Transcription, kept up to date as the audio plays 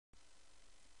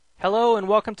Hello and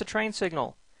welcome to Train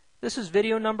Signal. This is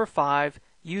video number 5,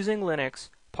 Using Linux,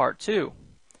 Part 2.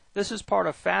 This is part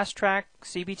of Fast Track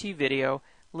CBT Video,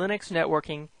 Linux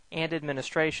Networking and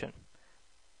Administration.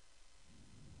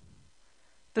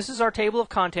 This is our table of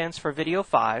contents for video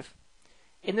 5.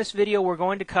 In this video we're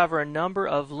going to cover a number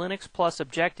of Linux Plus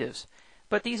objectives,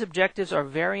 but these objectives are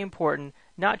very important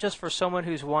not just for someone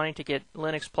who's wanting to get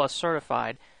Linux Plus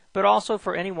certified, but also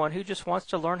for anyone who just wants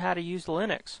to learn how to use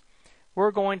Linux.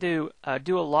 We're going to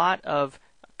do a lot of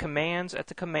commands at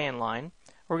the command line.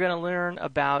 We're going to learn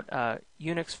about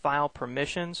Unix file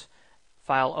permissions,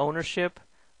 file ownership,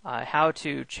 how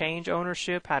to change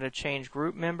ownership, how to change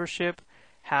group membership,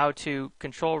 how to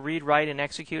control read, write, and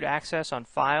execute access on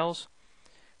files.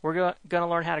 We're going to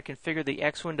learn how to configure the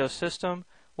X Windows system.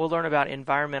 We'll learn about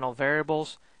environmental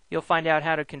variables. You'll find out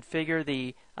how to configure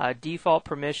the default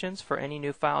permissions for any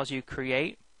new files you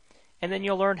create. And then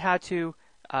you'll learn how to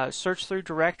search through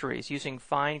directories using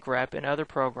find, grep, and other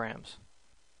programs.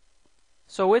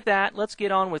 So with that, let's get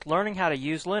on with learning how to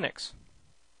use Linux.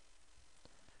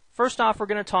 First off, we're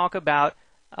going to talk about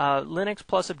Linux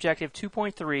Plus Objective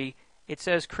 2.3. It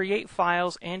says create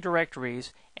files and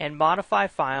directories and modify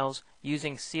files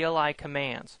using CLI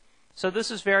commands. So this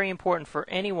is very important for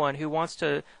anyone who wants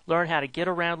to learn how to get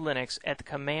around Linux at the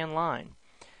command line.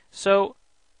 So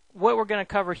what we're going to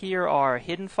cover here are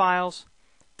hidden files,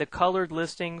 the colored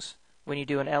listings when you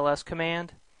do an ls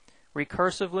command,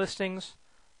 recursive listings,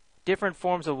 different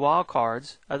forms of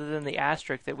wildcards other than the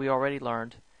asterisk that we already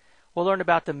learned. We'll learn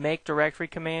about the make directory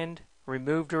command,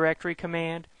 remove directory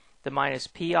command, the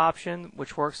 -p option,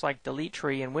 which works like delete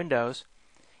tree in Windows,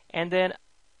 and then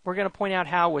we're going to point out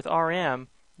how with RM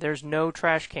there's no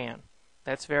trash can.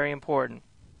 That's very important.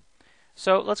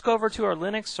 So let's go over to our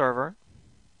Linux server.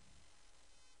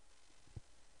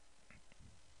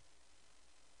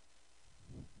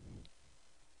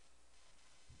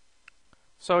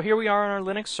 So here we are on our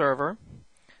Linux server.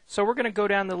 So we're going to go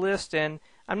down the list, and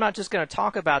I'm not just going to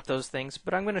talk about those things,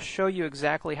 but I'm going to show you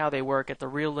exactly how they work at the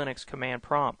real Linux command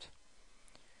prompt.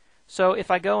 So if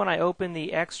I go and I open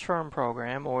the Xterm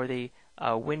program or the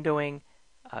windowing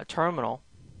terminal,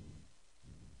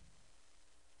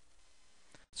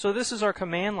 so this is our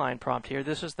command line prompt here.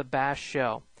 This is the bash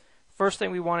shell. First thing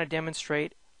we want to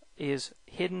demonstrate is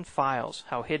hidden files,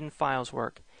 how hidden files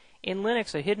work. In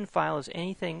Linux, a hidden file is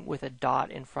anything with a dot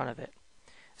in front of it.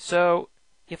 So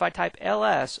if I type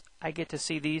ls, I get to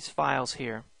see these files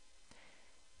here.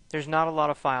 There's not a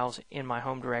lot of files in my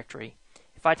home directory.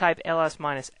 If I type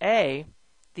ls-a,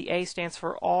 the A stands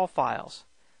for all files.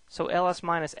 So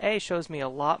ls-a shows me a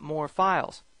lot more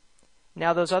files.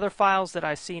 Now those other files that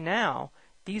I see now,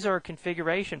 these are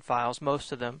configuration files,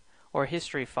 most of them, or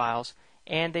history files,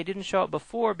 and they didn't show up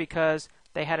before because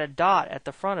they had a dot at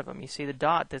the front of them. You see the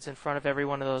dot that's in front of every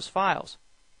one of those files.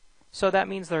 So that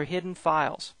means they're hidden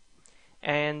files.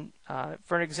 And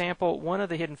for an example, one of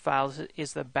the hidden files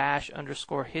is the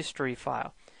bash_history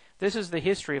file. This is the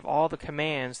history of all the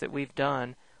commands that we've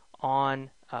done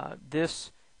on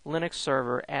this Linux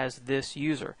server as this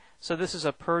user. So this is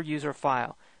a per user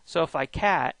file. So if I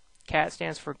cat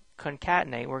stands for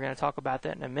concatenate. We're going to talk about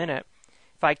that in a minute.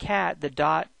 If I cat the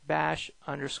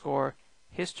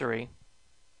 .bash_history,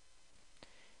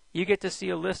 you get to see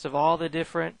a list of all the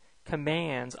different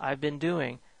commands I've been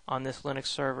doing on this Linux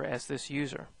server as this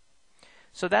user.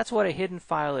 So that's what a hidden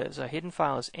file is. A hidden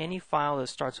file is any file that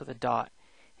starts with a dot.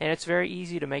 And it's very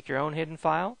easy to make your own hidden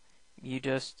file. You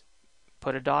just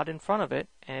put a dot in front of it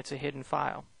and it's a hidden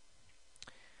file.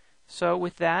 So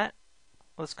with that,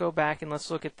 let's go back and let's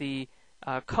look at the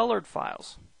colored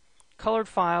files. Colored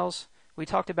files we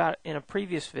talked about in a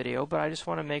previous video, but I just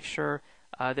want to make sure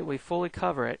that we fully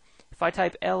cover it. If I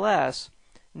type ls,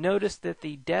 notice that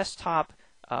the desktop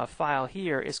file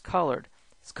here is colored.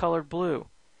 It's colored blue.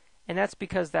 And that's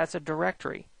because that's a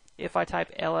directory. If I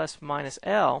type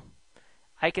ls-l,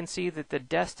 I can see that the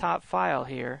desktop file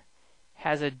here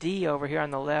has a D over here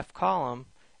on the left column,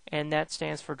 and that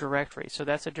stands for directory. So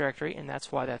that's a directory, and that's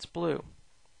why that's blue.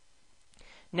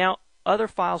 Now, other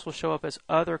files will show up as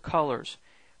other colors.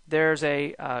 There's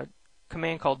a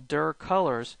command called dir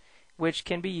colors, which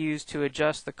can be used to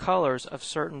adjust the colors of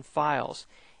certain files.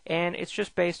 And it's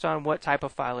just based on what type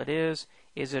of file it is.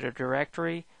 Is it a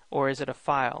directory or is it a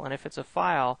file? And if it's a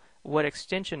file, what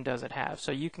extension does it have?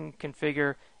 So you can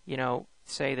configure,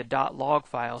 say the .log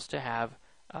files to have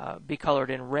be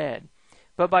colored in red.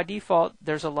 But by default,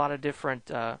 there's a lot of different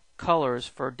colors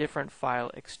for different file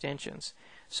extensions.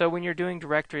 So when you're doing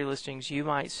directory listings, you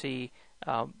might see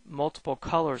multiple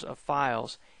colors of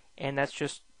files, and that's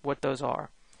just what those are.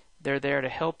 They're there to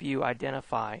help you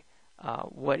identify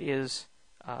what is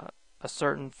a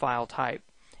certain file type.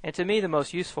 And to me, the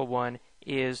most useful one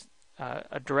is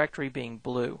a directory being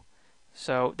blue.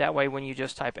 So that way when you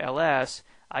just type ls,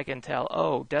 I can tell,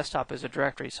 oh, desktop is a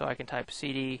directory, so I can type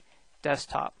cd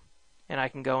desktop, and I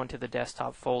can go into the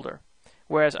desktop folder.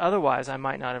 Whereas otherwise, I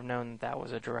might not have known that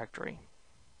was a directory.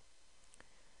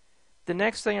 The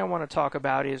next thing I want to talk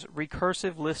about is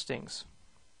recursive listings.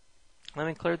 Let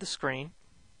me clear the screen.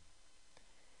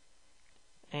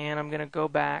 And I'm going to go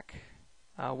back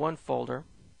one folder.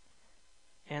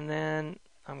 And then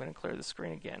I'm going to clear the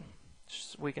screen again,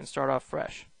 so we can start off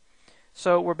fresh.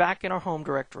 So we're back in our home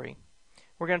directory.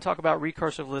 We're going to talk about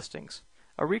recursive listings.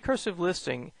 A recursive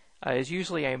listing is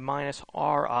usually a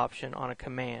 -R option on a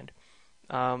command.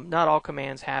 Not all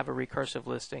commands have a recursive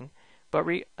listing, but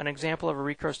an example of a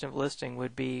recursive listing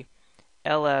would be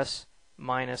ls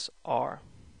 -R.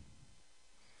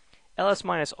 ls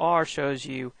 -R shows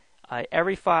you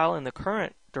every file in the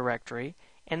current directory,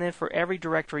 and then for every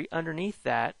directory underneath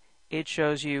that, it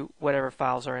shows you whatever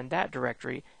files are in that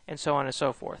directory, and so on and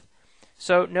so forth.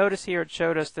 So notice here it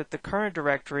showed us that the current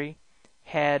directory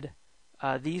had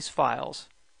these files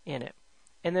in it.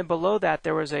 And then below that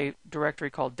there was a directory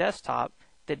called desktop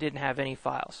that didn't have any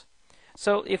files.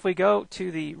 So if we go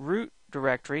to the root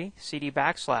directory, cd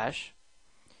 /,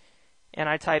 and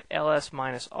I type ls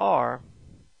 -R,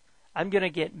 I'm going to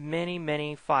get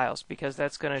many files because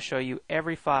that's going to show you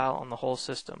every file on the whole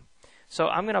system. So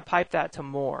I'm going to pipe that to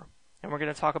more, and we're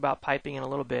going to talk about piping in a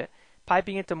little bit.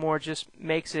 Piping it to more just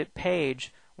makes it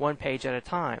one page at a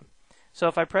time. So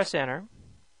if I press enter,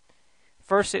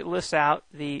 first it lists out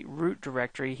the root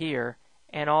directory here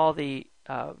and all the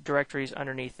directories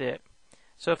underneath it.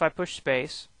 So if I push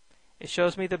space, it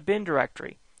shows me the bin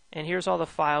directory, and here's all the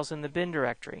files in the bin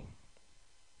directory.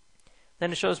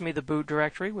 Then it shows me the boot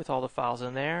directory with all the files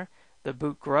in there, the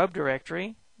boot grub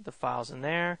directory, the files in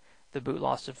there, the boot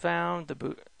lost and found,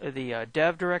 the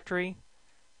dev directory,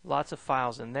 lots of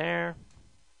files in there,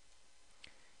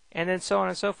 and then so on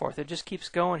and so forth. It just keeps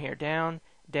going here, down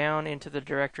into the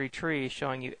directory tree,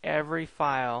 showing you every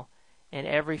file and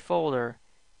every folder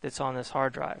that's on this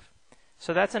hard drive.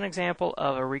 So that's an example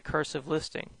of a recursive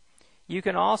listing. You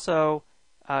can also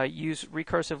use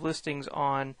recursive listings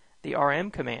on the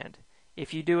rm command.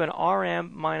 If you do an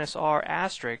rm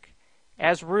 -R*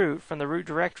 as root from the root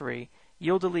directory,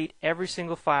 you'll delete every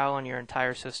single file on your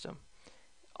entire system.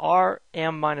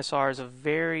 rm -R is a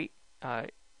very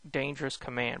dangerous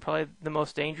command, probably the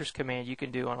most dangerous command you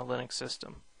can do on a Linux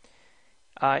system.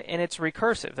 And it's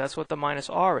recursive. That's what the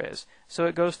 -R is. So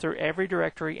it goes through every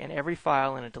directory and every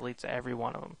file, and it deletes every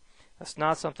one of them. That's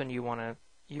not something you want to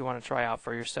try out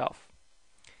for yourself.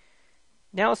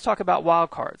 Now let's talk about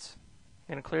wildcards.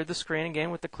 I'm going to clear the screen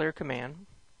again with the clear command.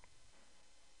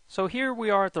 So here we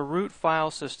are at the root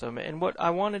file system, and what I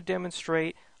want to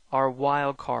demonstrate are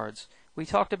wildcards. We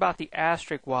talked about the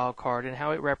asterisk wildcard and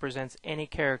how it represents any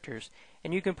characters,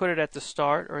 and you can put it at the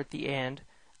start or at the end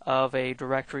of a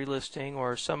directory listing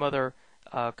or some other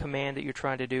command that you're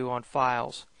trying to do on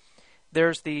files.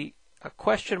 There's the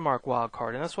question mark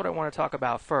wildcard, and that's what I want to talk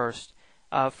about first.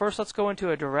 First, let's go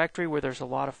into a directory where there's a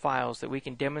lot of files that we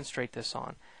can demonstrate this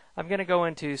on. I'm going to go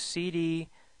into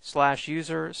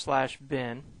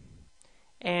cd/user/bin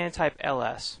and type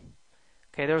ls.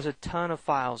 Okay, there's a ton of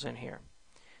files in here.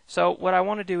 So what I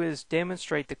want to do is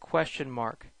demonstrate the question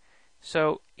mark.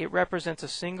 So it represents a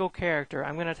single character.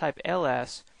 I'm going to type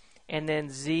ls and then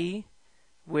z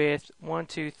with 1,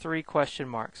 2, 3 question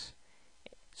marks.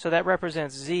 So that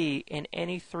represents z in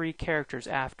any 3 characters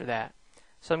after that.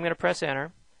 So I'm going to press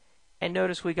enter, and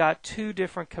notice we got 2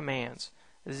 different commands,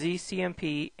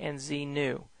 zcmp and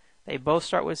znew. They both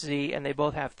start with z and they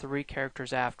both have 3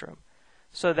 characters after them.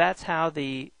 So that's how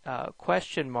the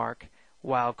question mark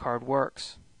wildcard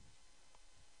works.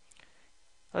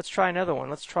 Let's try another one.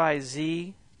 Let's try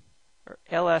lsz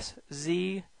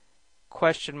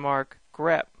question mark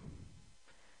grep.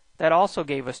 That also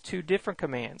gave us 2 different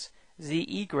commands,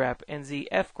 zegrep and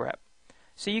zfgrep.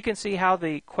 So you can see how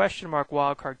the question mark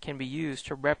wildcard can be used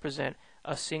to represent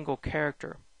a single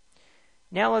character.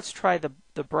 Now let's try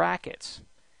the brackets.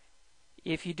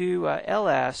 If you do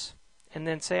ls and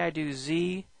then say I do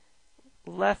z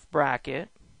left bracket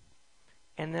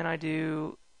and then I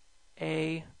do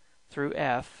a through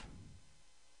f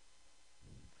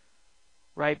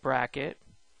right bracket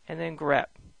and then grep.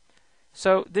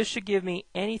 So this should give me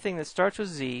anything that starts with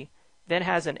z, then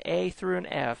has an a through an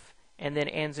f, and then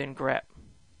ends in grep.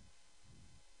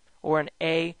 Or an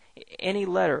a, any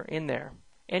letter in there,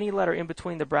 any letter in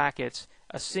between the brackets,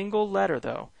 a single letter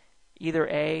though, either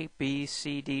a, b,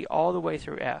 c, d, all the way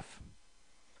through f.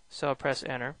 So I'll press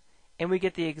enter, and we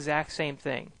get the exact same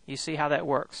thing. You see how that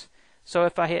works. So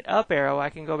if I hit up arrow, I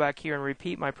can go back here and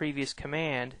repeat my previous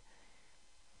command.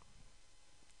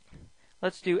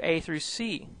 Let's do A through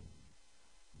C.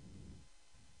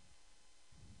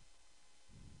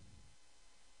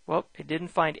 Well, it didn't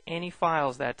find any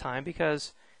files that time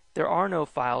because there are no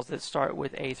files that start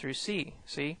with A through C.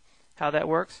 See how that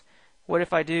works? What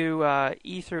if I do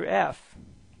E through F?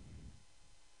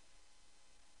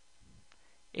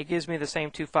 It gives me the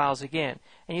same two files again.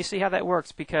 And you see how that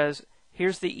works because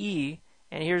here's the E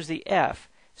and here's the F.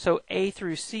 So A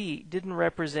through C didn't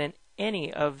represent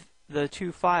any of the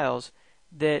two files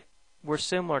that were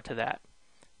similar to that.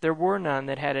 There were none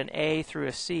that had an A through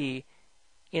a C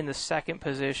in the second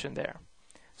position there.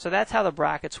 So that's how the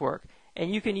brackets work.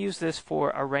 And you can use this for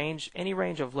a range, any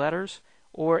range of letters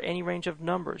or any range of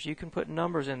numbers. You can put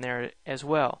numbers in there as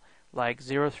well, like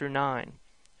 0 through 9,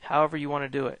 however you want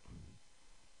to do it.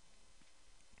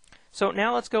 So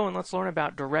now let's go and let's learn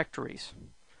about directories.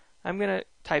 I'm going to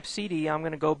type CD. I'm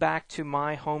going to go back to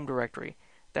my home directory.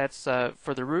 That's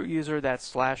for the root user,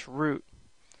 that's /root,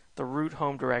 the root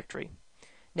home directory.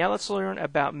 Now let's learn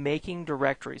about making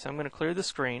directories. I'm going to clear the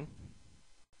screen.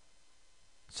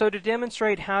 So to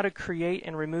demonstrate how to create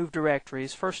and remove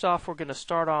directories, first off we're going to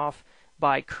start off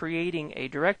by creating a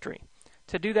directory.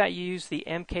 To do that you use the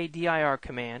mkdir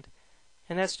command,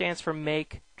 and that stands for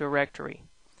make directory.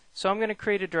 So I'm going to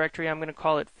create a directory. I'm going to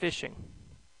call it fishing.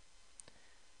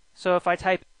 So if I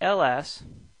type ls,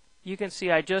 you can see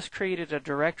I just created a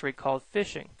directory called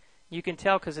fishing. You can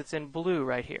tell because it's in blue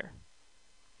right here.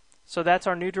 So that's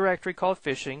our new directory called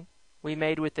fishing we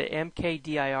made with the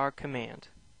mkdir command.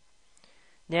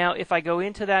 Now if I go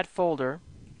into that folder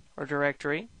or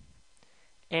directory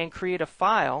and create a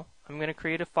file, I'm going to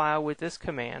create a file with this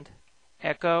command,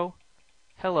 echo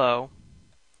hello,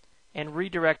 and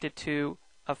redirect it to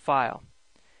a file.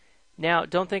 Now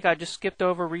don't think I just skipped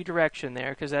over redirection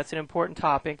there because that's an important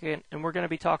topic, and we're going to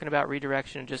be talking about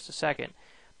redirection in just a second.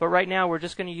 But right now we're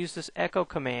just going to use this echo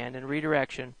command and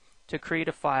redirection to create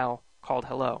a file called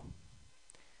hello.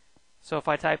 So if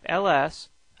I type ls,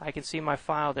 I can see my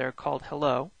file there called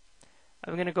hello.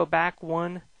 I'm going to go back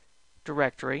one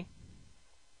directory,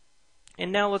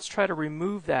 and now let's try to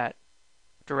remove that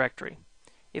directory.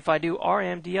 If I do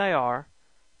rmdir,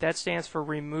 that stands for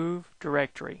remove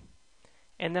directory,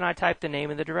 and then I type the name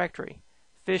of the directory,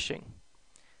 fishing.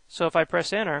 So if I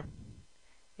press enter,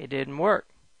 it didn't work.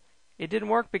 It didn't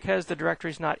work because the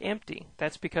directory is not empty.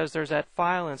 That's because there's that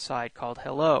file inside called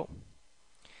hello.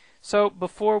 So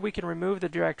before we can remove the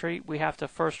directory, we have to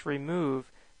first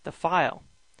remove the file.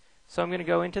 So I'm going to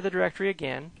go into the directory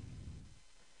again,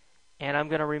 and I'm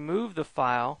going to remove the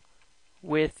file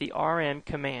with the rm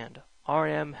command,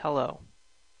 rm hello.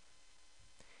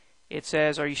 It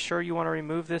says, are you sure you want to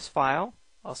remove this file?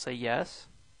 I'll say yes.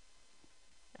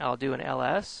 I'll do an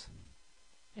ls,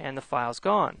 and the file's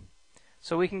gone.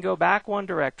 So we can go back one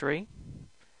directory.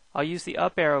 I'll use the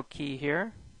up arrow key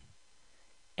here,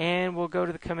 and we'll go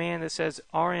to the command that says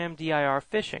rmdir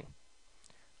fishing.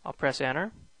 I'll press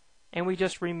enter, and we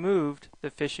just removed the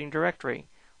fishing directory.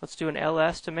 Let's do an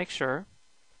ls to make sure.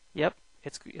 Yep,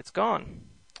 it's gone.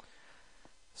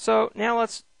 So now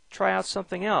let's try out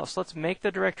something else. Let's make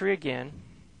the directory again,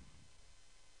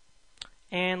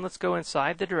 and let's go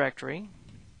inside the directory.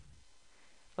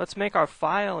 Let's make our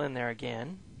file in there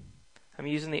again. I'm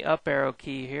using the up arrow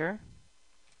key here,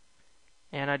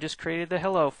 and I just created the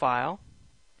hello file.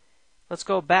 Let's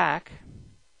go back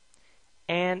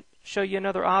and show you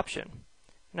another option.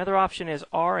 Another option is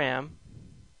rm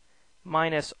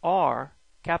minus r,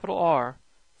 capital R,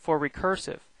 for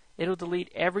recursive. It'll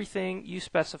delete everything you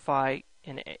specify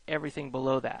and everything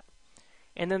below that.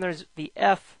 And then there's the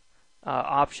F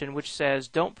option, which says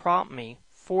don't prompt me,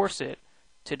 force it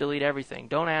to delete everything.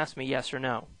 Don't ask me yes or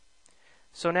no.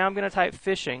 So now I'm going to type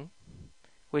fishing,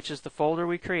 which is the folder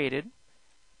we created,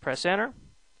 press enter,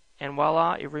 and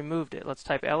voila, it removed it. Let's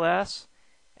type ls,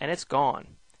 and it's gone.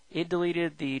 It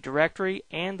deleted the directory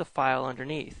and the file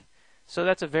underneath. So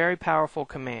that's a very powerful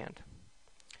command.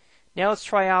 Now let's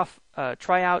try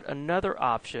out another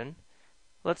option.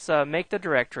 Let's make the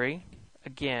directory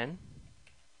again.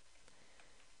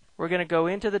 We're going to go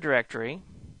into the directory,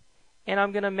 and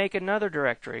I'm going to make another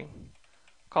directory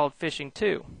called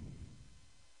fishing2.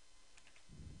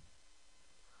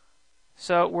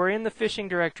 So we're in the fishing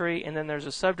directory, and then there's a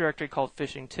subdirectory called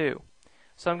fishing2.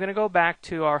 So I'm going to go back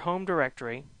to our home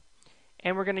directory,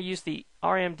 and we're going to use the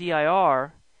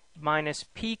rmdir minus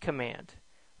p command.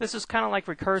 This is kind of like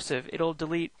recursive. It'll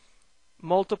delete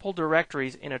multiple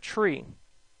directories in a tree,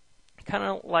 kind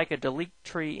of like a delete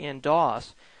tree in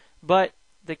DOS, but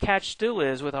the catch still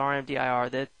is with rmdir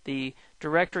that the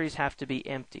directories have to be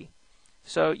empty.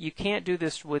 So you can't do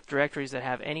this with directories that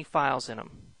have any files in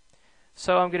them.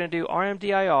 So I'm going to do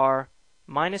rmdir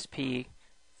 -p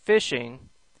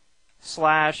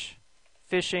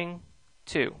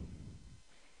phishing/phishing2.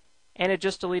 And it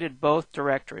just deleted both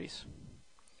directories.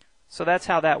 So that's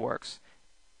how that works.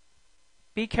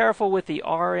 Be careful with the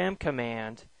rm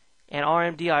command and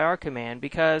rmdir command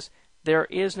because there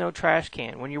is no trash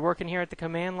can. When you're working here at the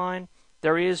command line,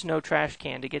 there is no trash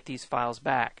can to get these files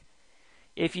back.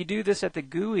 If you do this at the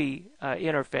GUI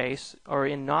interface or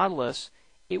in Nautilus,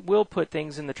 it will put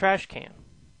things in the trash can.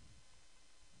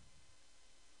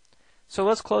 So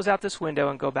let's close out this window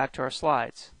and go back to our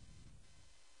slides.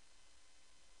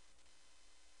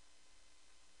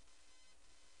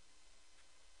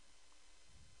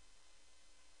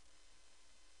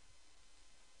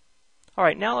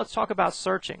 Alright, now let's talk about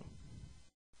searching.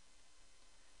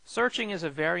 Searching is a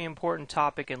very important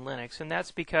topic in Linux, and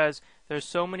that's because there's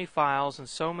so many files and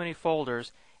so many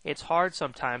folders, it's hard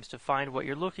sometimes to find what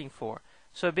you're looking for.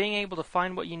 So being able to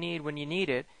find what you need when you need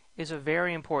it is a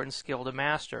very important skill to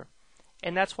master.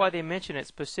 And that's why they mention it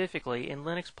specifically in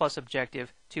Linux Plus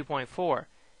Objective 2.4.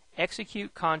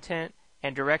 Execute content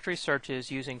and directory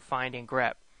searches using find and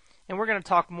grep. And we're going to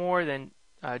talk more than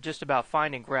just about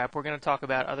find and grep. We're going to talk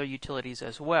about other utilities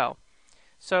as well.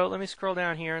 So let me scroll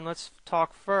down here and let's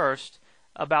talk first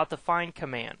about the find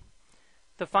command.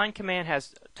 The find command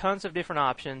has tons of different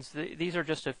options. These are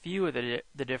just a few of the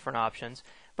different options,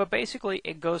 but basically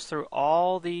it goes through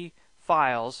all the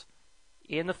files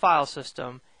in the file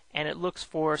system and it looks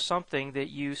for something that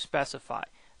you specify.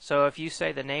 So if you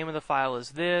say the name of the file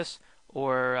is this,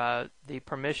 or the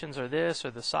permissions are this, or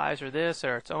the size are this,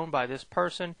 or it's owned by this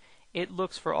person, it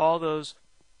looks for all those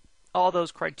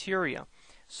criteria.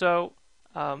 So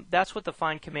that's what the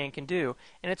find command can do,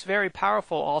 and it's very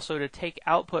powerful also to take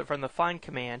output from the find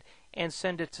command and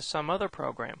send it to some other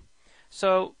program.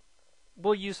 So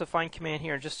we'll use the find command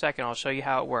here in just a second. I'll show you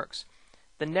how it works.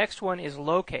 The next one is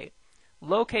locate.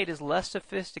 Locate is less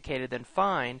sophisticated than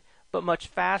find, but much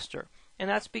faster, and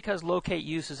that's because locate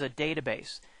uses a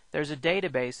database. There's a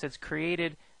database that's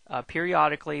created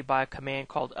periodically by a command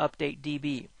called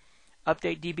updatedb.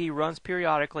 Updatedb runs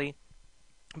periodically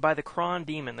by the cron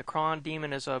daemon. The cron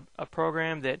daemon is a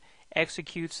program that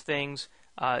executes things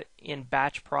in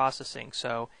batch processing.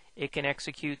 So it can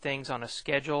execute things on a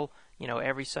schedule,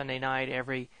 every Sunday night,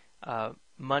 every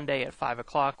Monday at 5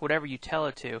 o'clock, whatever you tell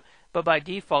it to. But by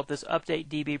default, this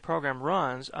updatedb program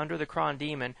runs under the cron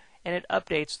daemon and it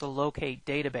updates the locate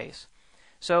database.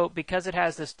 So because it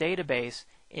has this database,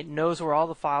 it knows where all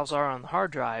the files are on the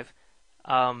hard drive.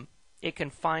 It can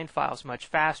find files much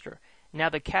faster. Now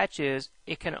the catch is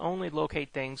it can only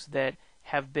locate things that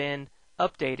have been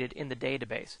updated in the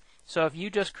database. So if you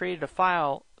just created a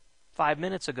file 5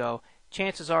 minutes ago,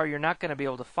 chances are you're not going to be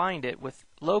able to find it with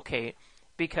locate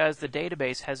because the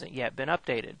database hasn't yet been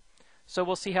updated. So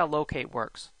we'll see how locate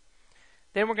works.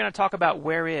 Then we're going to talk about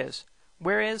where is.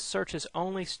 Where is searches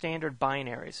only standard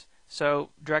binaries. So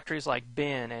directories like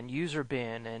bin and user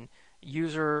bin and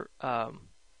user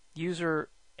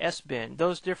sbin,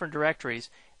 those different directories,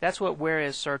 that's what where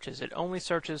is searches. It only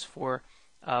searches for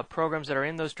programs that are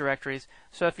in those directories.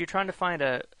 So if you're trying to find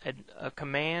a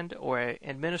command or an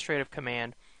administrative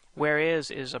command, where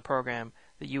is a program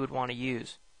that you would want to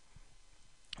use.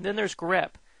 Then there's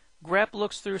grep. Grep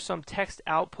looks through some text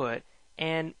output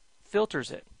and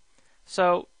filters it.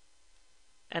 So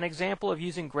an example of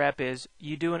using grep is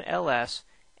you do an ls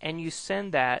and you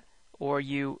send that or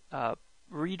you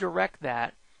redirect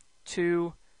that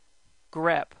to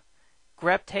grep.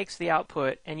 Grep takes the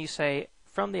output and you say,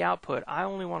 from the output, I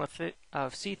only want to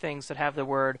see things that have the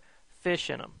word fish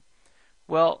in them.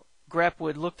 Well, grep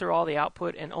would look through all the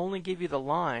output and only give you the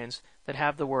lines that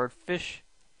have the word fish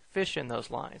in those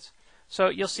lines. So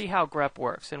you'll see how grep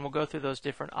works, and we'll go through those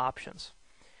different options.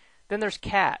 Then there's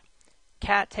cat.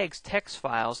 Cat takes text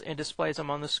files and displays them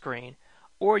on the screen,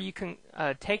 or you can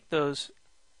take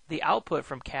the output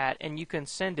from cat and you can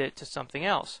send it to something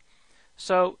else.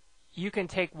 So you can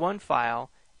take one file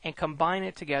and combine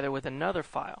it together with another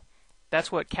file.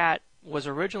 That's what cat was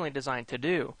originally designed to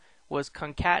do, was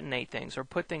concatenate things or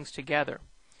put things together.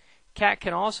 Cat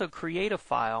can also create a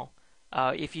file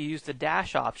if you use the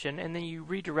dash option and then you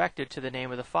redirect it to the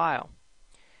name of the file.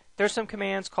 There's some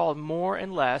commands called more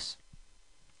and less.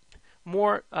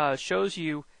 More shows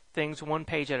you things one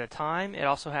page at a time. It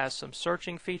also has some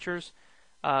searching features.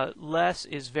 Less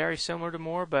is very similar to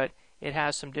more, but it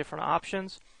has some different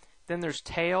options. Then there's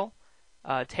tail.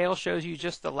 Tail shows you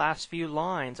just the last few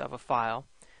lines of a file.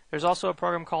 There's also a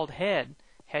program called head.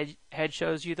 Head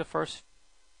shows you the first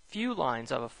few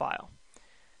lines of a file.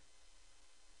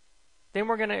 Then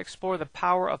we're going to explore the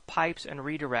power of pipes and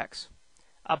redirects.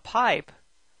 A pipe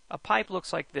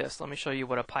looks like this. Let me show you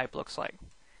what a pipe looks like.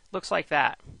 Looks like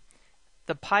that.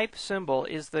 The pipe symbol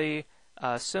is the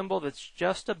symbol that's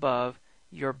just above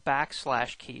your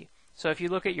backslash key. So if you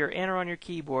look at your enter on your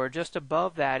keyboard, just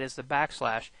above that is the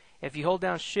backslash. If you hold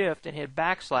down shift and hit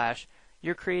backslash,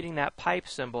 you're creating that pipe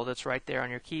symbol that's right there on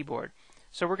your keyboard.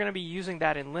 So we're going to be using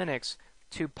that in Linux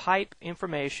to pipe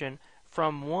information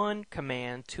from one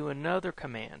command to another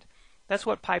command. That's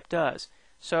what pipe does.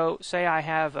 So say I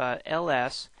have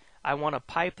ls, I want to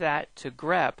pipe that to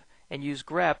grep and use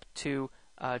grep to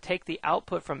take the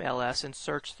output from ls and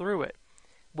search through it.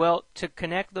 Well, to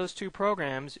connect those two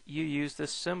programs, you use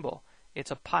this symbol.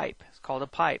 It's a pipe. It's called a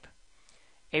pipe.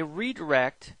 A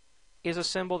redirect is a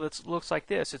symbol that looks like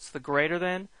this. It's the greater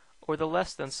than or the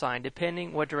less than sign,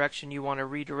 depending what direction you want to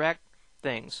redirect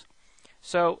things.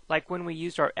 So, like when we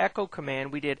used our echo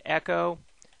command, we did echo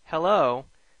hello.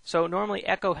 So normally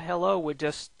echo hello would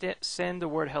just send the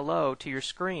word hello to your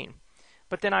screen.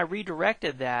 But then I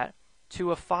redirected that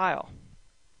to a file.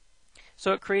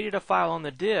 So it created a file on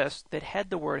the disk that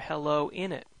had the word hello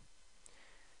in it.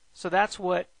 So that's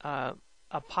what a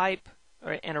pipe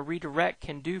and a redirect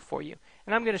can do for you.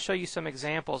 And I'm going to show you some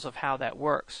examples of how that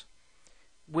works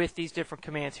with these different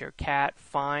commands here. Cat,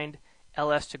 find,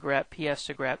 ls to grep, ps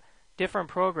to grep. Different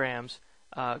programs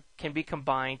can be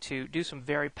combined to do some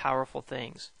very powerful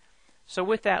things. So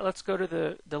with that, let's go to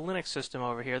the Linux system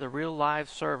over here, the real live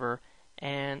server,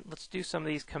 and let's do some of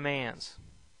these commands.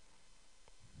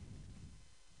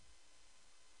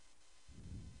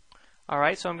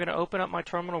 Alright, so I'm going to open up my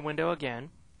terminal window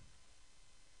again.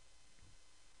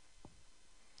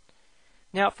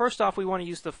 Now, first off, we want to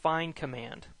use the find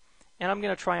command. And I'm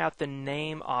going to try out the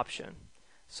name option.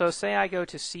 So say I go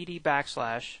to cd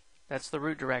backslash, that's the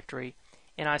root directory,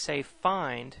 and I say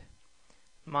find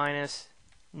minus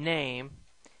name,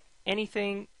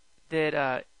 anything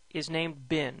that is named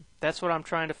bin. That's what I'm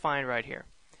trying to find right here.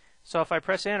 So if I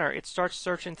press enter, it starts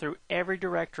searching through every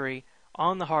directory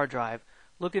on the hard drive,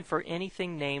 looking for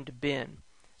anything named bin.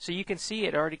 So you can see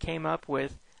it already came up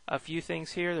with a few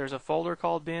things here. There's a folder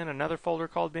called bin, another folder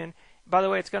called bin. By the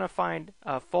way, it's going to find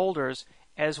folders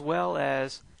as well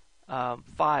as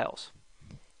files.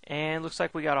 And looks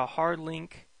like we got a hard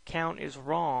link count is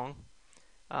wrong,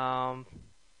 blah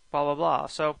blah blah.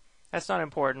 So that's not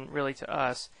important really to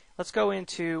us. Let's go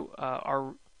into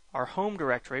our home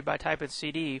directory by typing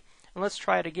cd, and let's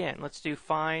try it again. Let's do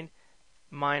find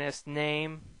minus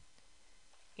name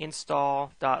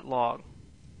install.log.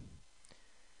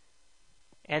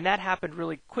 And that happened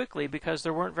really quickly because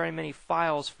there weren't very many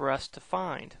files for us to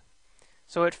find.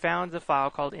 So it found the file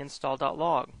called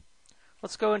install.log.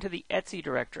 Let's go into the etc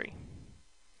directory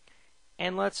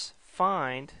and let's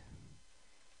find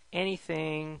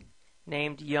anything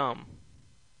named yum.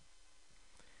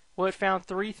 Well, it found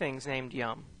three things named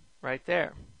yum right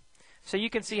there. So you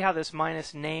can see how this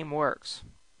minus name works.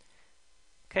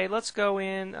 Okay, let's go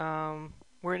in,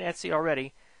 we're in etc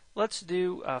already. Let's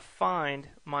do find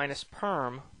minus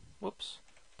perm,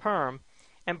 perm,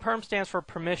 and perm stands for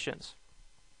permissions.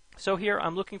 So here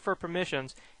I'm looking for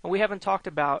permissions, and we haven't talked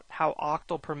about how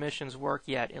octal permissions work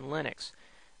yet in Linux.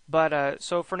 But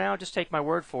so for now, just take my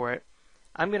word for it.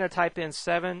 I'm going to type in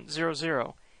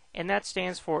 700, and that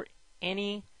stands for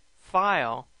any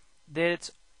file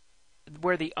that's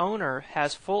where the owner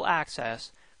has full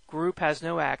access, group has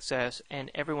no access, and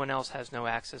everyone else has no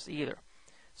access either.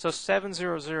 So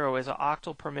 700 is an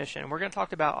octal permission. We're going to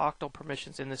talk about octal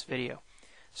permissions in this video.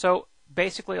 So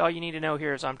basically all you need to know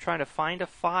here is I'm trying to find a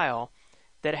file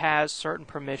that has certain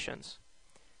permissions.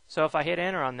 So if I hit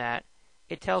enter on that,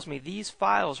 it tells me these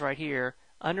files right here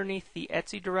underneath the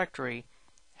etc directory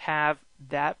have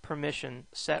that permission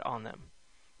set on them.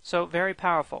 So very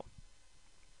powerful.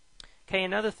 Okay,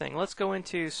 another thing, let's go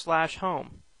into /home.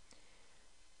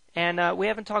 And we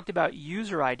haven't talked about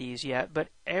user IDs yet, but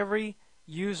every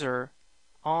user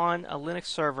on a Linux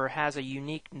server has a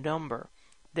unique number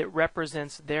that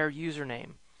represents their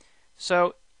username.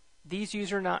 So these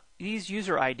user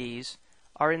IDs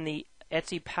are in the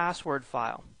etc password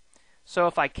file. So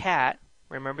if I cat,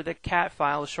 remember the cat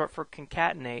file is short for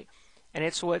concatenate, and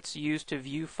it's what's used to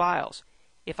view files.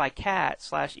 If I cat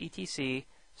 /etc/passwd,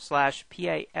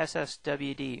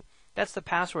 that's the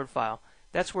password file.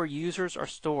 That's where users are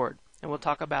stored, and we'll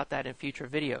talk about that in future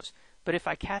videos. But if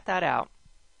I cat that out,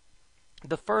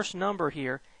 the first number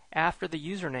here after the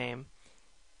username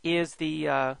is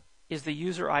the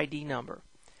user ID number.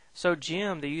 So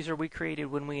Jim, the user we created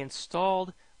when we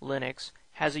installed Linux,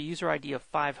 has a user ID of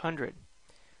 500.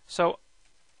 So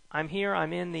I'm here,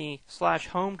 I'm in the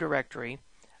 /home directory.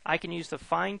 I can use the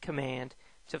find command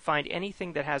to find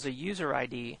anything that has a user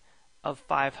ID of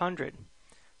 500.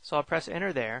 So I'll press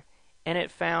enter there, and it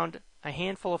found a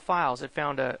handful of files. It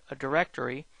found a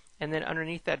directory, and then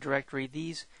underneath that directory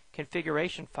these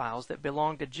configuration files that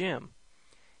belong to Jim.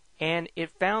 And it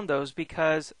found those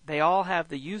because they all have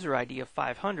the user ID of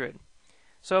 500.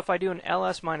 So if I do an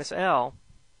ls-l,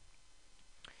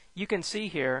 you can see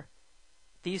here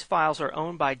these files are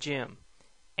owned by Jim,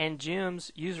 and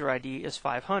Jim's user ID is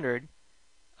 500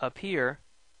 up here,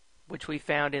 which we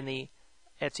found in the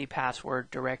Etsy password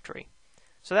directory.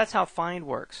 So that's how find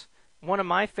works. One of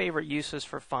my favorite uses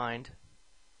for find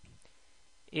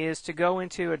is to go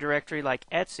into a directory like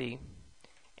Etsy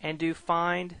and do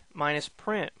find minus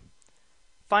print.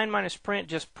 Find minus print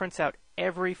just prints out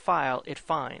every file it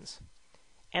finds.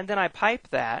 And then I pipe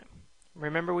that.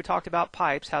 Remember we talked about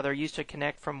pipes, how they're used to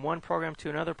connect from one program to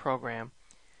another program,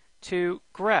 to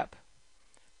grep.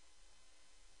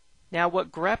 Now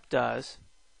what grep does,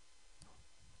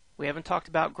 we haven't talked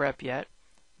about grep yet,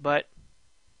 but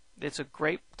it's a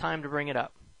great time to bring it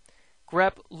up.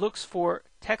 Grep looks for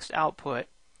text output,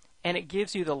 and it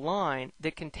gives you the line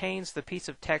that contains the piece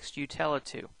of text you tell it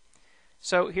to.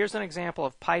 So here's an example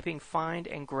of piping find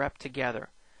and grep together.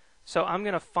 So I'm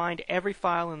going to find every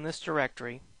file in this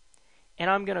directory, and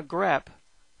I'm going to grep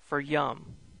for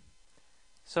yum.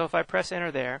 So if I press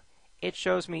enter there, it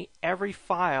shows me every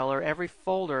file or every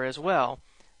folder as well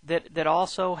that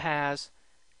also has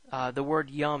the word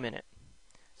yum in it.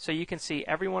 So you can see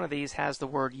every one of these has the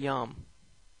word yum.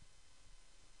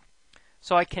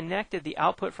 So I connected the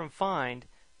output from find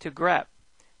to grep.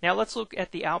 Now let's look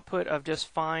at the output of just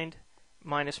find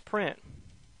minus print.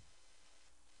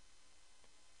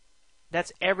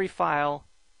 That's every file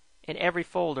in every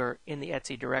folder in the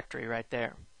Etsy directory right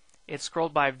there. It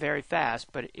scrolled by very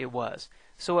fast, but it was.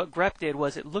 So what grep did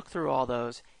was it looked through all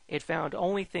those, it found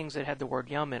only things that had the word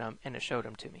yum in them, and it showed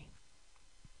them to me.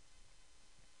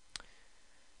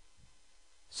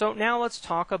 So now let's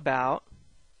talk about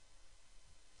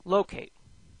locate.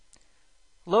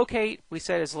 Locate, we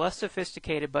said, is less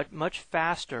sophisticated but much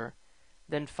faster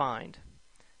than find.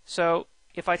 So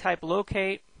if I type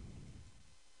locate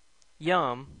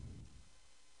yum,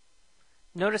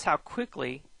 notice how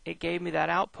quickly it gave me that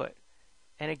output.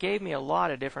 And it gave me a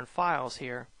lot of different files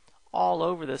here all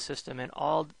over the system in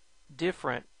all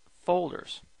different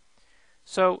folders.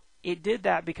 So it did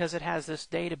that because it has this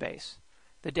database.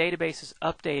 The database is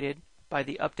updated by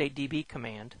the updatedb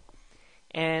command.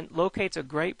 And locate's a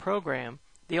great program.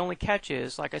 The only catch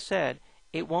is, like I said,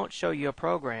 it won't show you a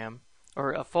program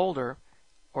or a folder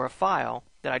or a file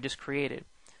that I just created.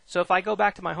 So if I go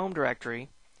back to my home directory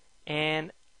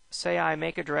and say I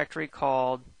make a directory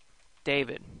called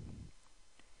David,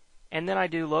 and then I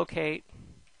do locate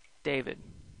David,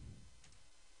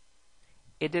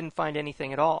 it didn't find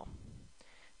anything at all.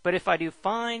 But if I do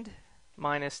find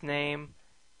minus name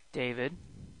David,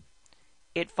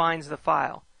 it finds the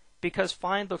file, because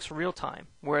find looks real time,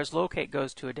 whereas locate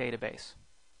goes to a database.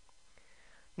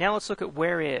 Now let's look at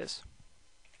where is.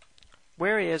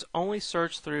 Where is only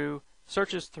searches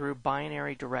through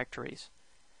binary directories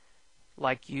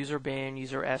like user bin,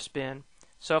 user sbin.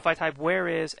 So if I type where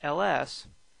is ls,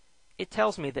 it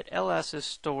tells me that ls is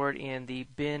stored in the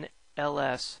bin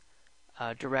ls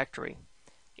directory.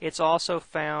 It's also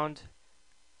found,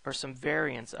 or some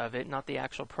variants of it, not the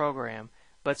actual program,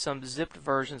 but some zipped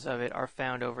versions of it are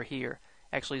found over here.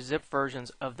 Actually, zipped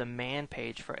versions of the man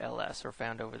page for ls are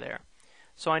found over there.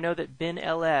 So I know that bin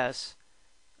ls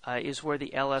is where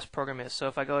the ls program is. So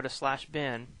if I go to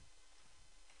 /bin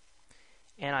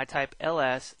and I type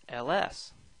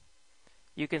ls,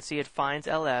 you can see it finds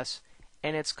ls,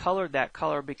 and it's colored that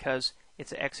color because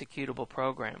it's an executable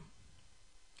program.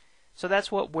 So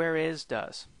that's what where is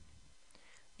does.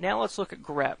 Now let's look at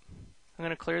grep. I'm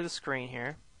going to clear the screen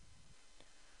here.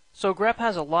 So grep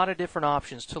has a lot of different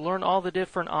options. To learn all the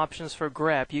different options for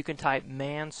grep, you can type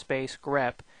man space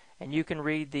grep, and you can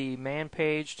read the man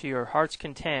page to your heart's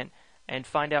content and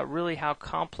find out really how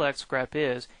complex grep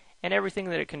is and everything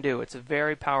that it can do. It's a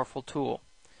very powerful tool.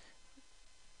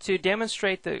 To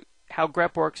demonstrate how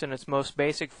grep works in its most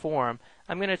basic form,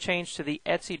 I'm going to change to the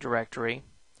Etsy directory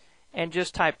and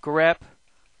just type grep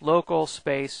local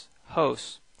space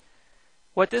hosts.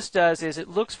 What this does is it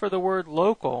looks for the word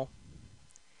local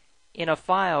in a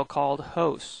file called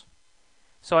hosts.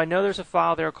 So I know there's a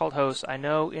file there called hosts. I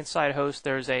know inside hosts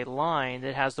there's a line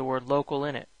that has the word local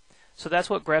in it. So that's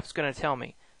what grep's going to tell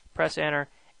me. Press enter,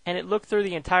 and it looked through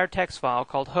the entire text file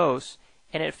called hosts,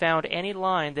 and it found any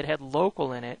line that had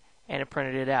local in it, and it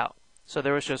printed it out. So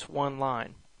there was just one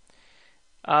line.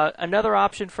 Another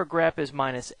option for grep is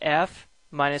 -f,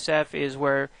 minus F is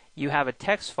where you have a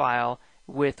text file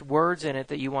with words in it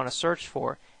that you want to search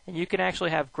for, and you can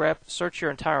actually have grep search your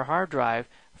entire hard drive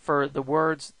for the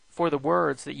words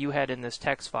that you had in this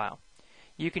text file.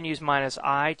 You can use minus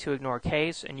I to ignore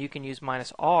case, and you can use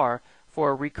minus R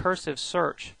for a recursive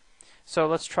search. So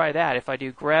let's try that. If I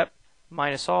do grep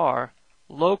minus R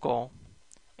local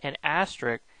and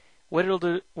asterisk, what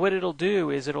it'll do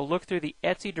is it'll look through the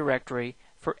etc directory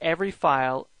for every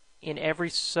file in every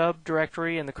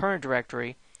subdirectory in the current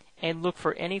directory and look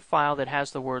for any file that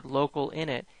has the word local in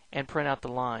it and print out the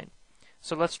line.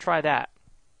 So let's try that.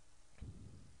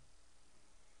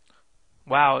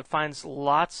 Wow, it finds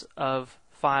lots of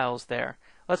files there.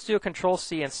 Let's do a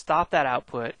Control-C and stop that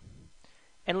output.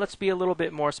 And let's be a little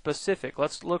bit more specific.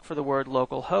 Let's look for the word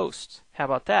localhost. How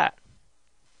about that?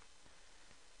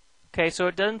 Okay, so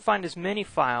it doesn't find as many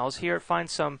files. Here it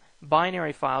finds some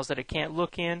binary files that it can't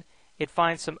look in. It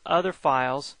finds some other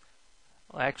files,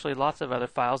 well, actually lots of other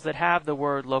files, that have the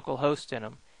word localhost in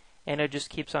them. And it just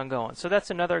keeps on going. So that's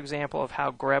another example of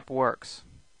how grep works.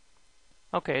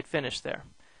 Okay, it finished there.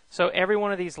 So every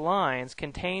one of these lines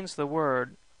contains the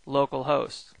word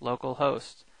localhost,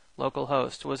 localhost,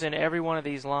 localhost was in every one of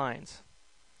these lines.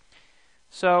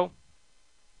 So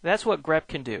that's what grep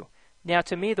can do. Now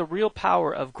to me the real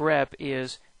power of grep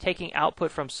is taking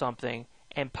output from something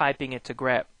and piping it to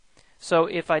grep. So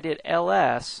if I did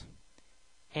ls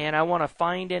and I want to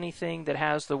find anything that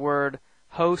has the word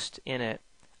host in it,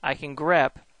 I can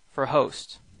grep for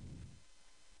host.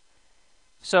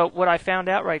 So what I found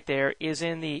out right there is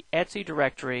in the etc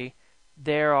directory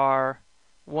there are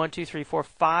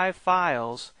 5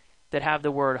 files that have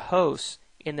the word host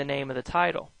in the name of the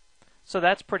title. So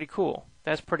that's pretty cool.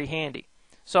 That's pretty handy.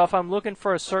 So if I'm looking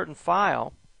for a certain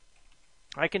file,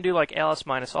 I can do like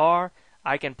ls-r,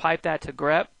 I can pipe that to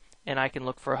grep, and I can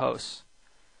look for hosts.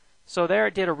 So there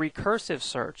it did a recursive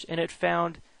search, and it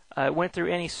found, it went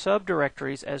through any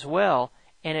subdirectories as well,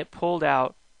 and it pulled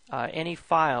out any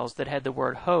files that had the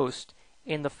word host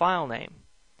in the file name.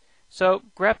 So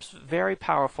grep's very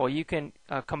powerful. You can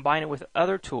combine it with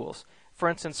other tools. For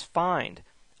instance, find.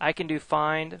 I can do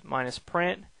find minus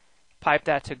print, pipe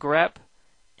that to grep,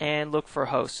 and look for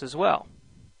hosts as well.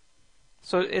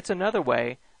 So it's another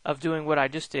way of doing what I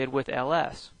just did with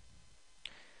ls.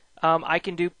 I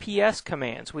can do ps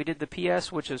commands. We did the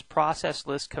ps, which is process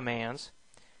list commands,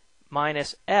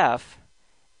 minus f,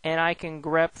 and I can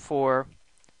grep for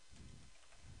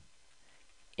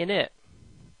init.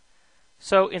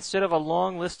 So instead of a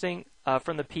long listing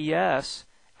from the ps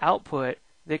output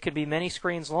that could be many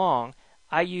screens long,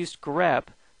 I used grep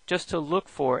just to look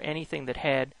for anything that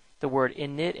had the word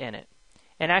init in it.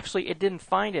 And actually it didn't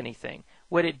find anything.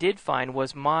 What it did find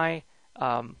was my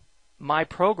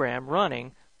program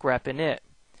running grep init.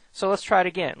 So let's try it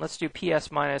again. Let's do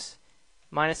ps minus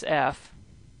f.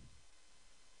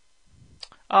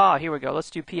 Here we go.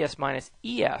 Let's do ps minus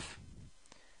ef.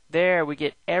 There we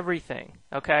get everything.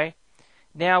 Okay.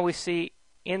 Now we see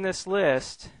in this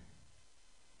list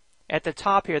at the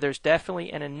top here there's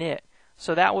definitely an init.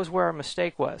 So that was where our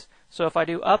mistake was. So if I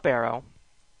do up arrow,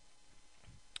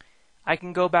 I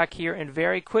can go back here and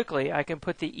very quickly I can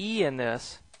put the E in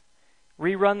this,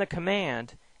 rerun the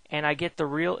command, and I get the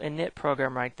real init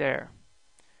program right there.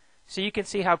 So you can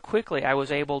see how quickly I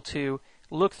was able to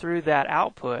look through that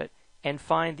output and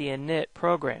find the init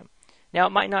program. Now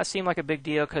it might not seem like a big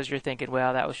deal because you're thinking,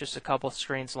 well, that was just a couple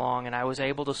screens long and I was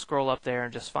able to scroll up there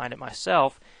and just find it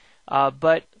myself.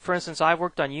 But for instance, I've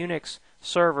worked on Unix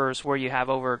servers where you have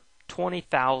over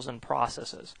 20,000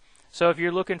 processes. So if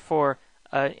you're looking for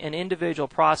an individual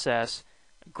process,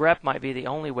 grep might be the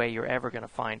only way you're ever going to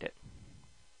find it.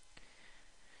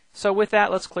 So with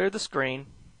that, let's clear the screen.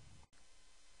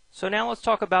 So now let's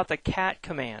talk about the cat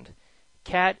command.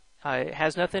 Cat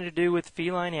has nothing to do with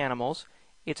feline animals.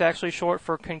 It's actually short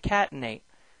for concatenate.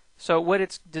 So what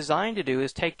it's designed to do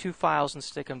is take two files and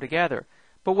stick them together.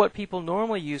 But what people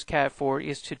normally use cat for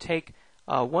is to take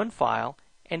one file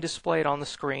and display it on the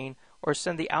screen or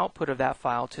send the output of that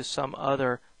file to some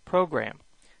other program.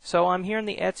 So I'm here in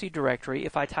the etc directory.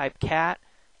 If I type cat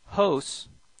hosts,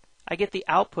 I get the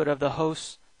output of the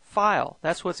host file.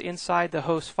 That's what's inside the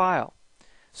host file.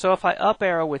 So if I up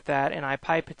arrow with that and I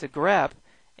pipe it to grep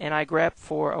and I grep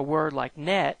for a word like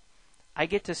net, I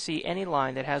get to see any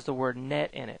line that has the word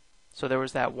net in it. So there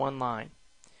was that one line.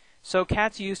 So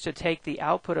cat's used to take the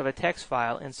output of a text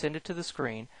file and send it to the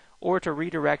screen or to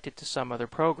redirect it to some other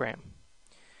program.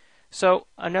 So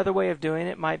another way of doing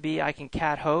it might be I can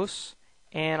cat hosts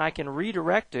and I can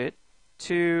redirect it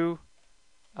to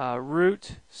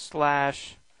root/hosts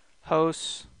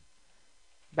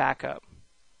backup.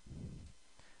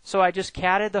 So I just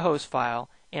catted the host file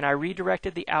and I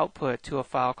redirected the output to a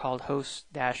file called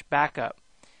host-backup.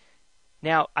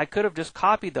 Now I could have just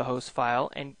copied the host file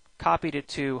and copied it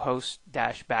to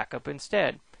host-backup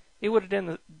instead. It would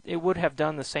have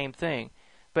done the same thing,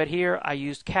 but here I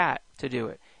used cat to do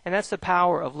it. And that's the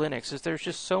power of Linux, is there's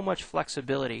just so much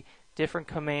flexibility. Different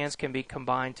commands can be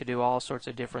combined to do all sorts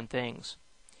of different things.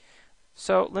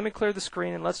 So let me clear the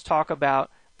screen and let's talk about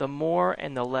the more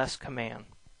and the less command.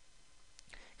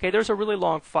 Okay, there's a really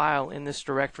long file in this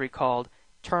directory called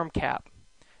termcap.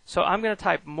 So I'm going to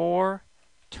type more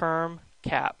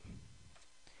termcap.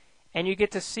 And you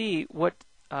get to see what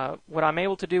I'm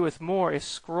able to do with more is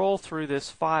scroll through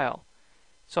this file.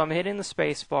 So I'm hitting the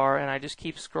space bar and I just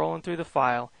keep scrolling through the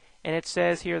file, and it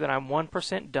says here that I'm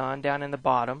 1% done down in the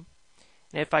bottom.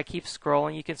 And if I keep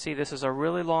scrolling, you can see this is a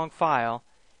really long file,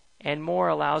 and more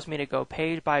allows me to go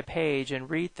page by page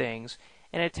and read things,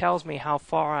 and it tells me how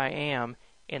far I am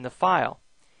in the file.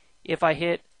 If I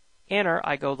hit enter,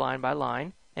 I go line by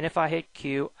line, and if I hit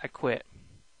Q, I quit.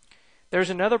 There's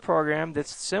another program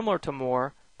that's similar to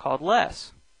more called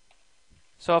less.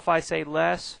 So if I say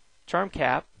less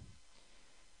termcap,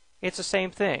 it's the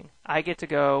same thing. I get to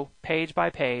go page by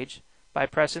page by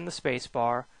pressing the space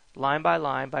bar, line by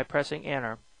line by pressing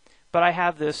enter. But I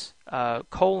have this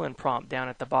colon prompt down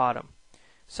at the bottom.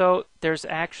 So there's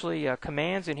actually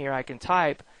commands in here I can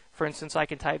type. For instance, I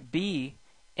can type B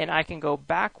and I can go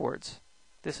backwards.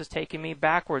 This is taking me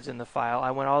backwards in the file.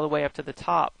 I went all the way up to the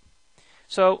top.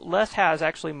 So less has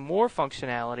actually more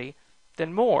functionality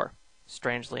than more,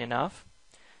 strangely enough.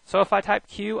 So if I type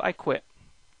Q, I quit.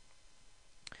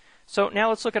 So now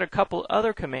let's look at a couple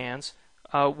other commands.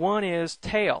 One is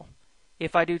tail.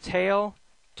 If I do tail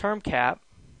termcap,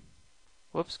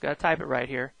 whoops, got to type it right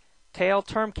here, tail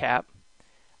termcap,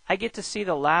 I get to see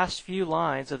the last few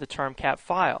lines of the termcap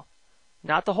file.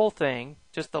 Not the whole thing,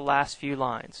 just the last few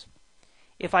lines.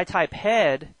 If I type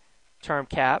head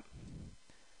termcap,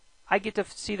 I get to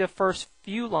see the first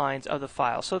few lines of the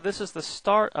file. So this is the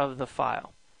start of the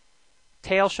file.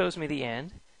 Tail shows me the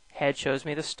end, head shows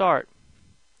me the start.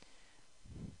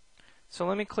 So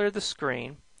let me clear the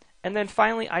screen. And then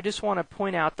finally, I just want to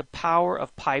point out the power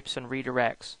of pipes and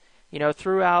redirects. You know,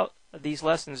 throughout these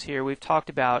lessons here, we've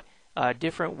talked about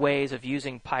different ways of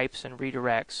using pipes and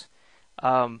redirects.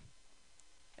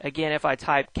 Again, if I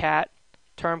type cat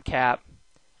termcap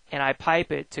and I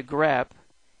pipe it to grep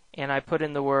and I put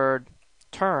in the word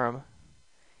term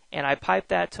and I pipe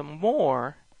that to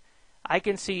more, I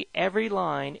can see every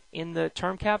line in the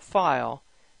termcap file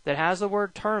that has the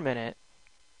word term in it,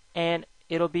 and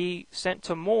it'll be sent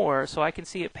to more so I can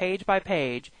see it page by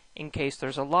page in case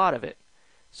there's a lot of it.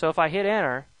 So if I hit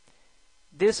enter,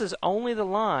 this is only the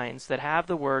lines that have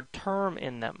the word term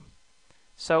in them.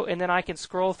 So, and then I can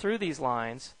scroll through these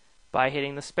lines by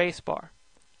hitting the space bar.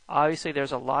 Obviously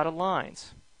there's a lot of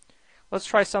lines. Let's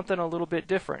try something a little bit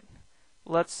different.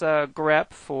 Let's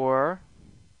grep for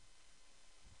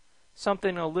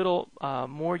something a little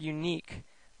more unique.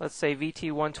 Let's say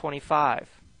VT125.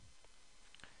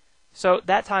 So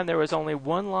that time there was only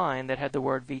one line that had the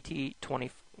word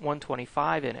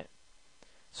VT125 in it.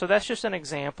 So that's just an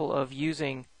example of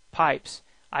using pipes.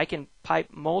 I can pipe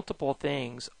multiple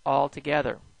things all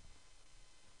together.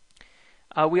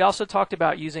 We also talked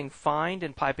about using find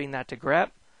and piping that to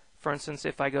grep. For instance,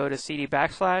 if I go to CD \,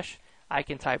 I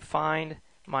can type find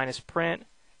 -print,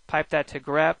 pipe that to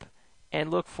grep,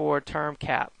 and look for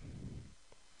termcap.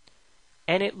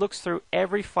 And it looks through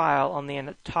every file on the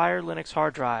entire Linux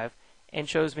hard drive and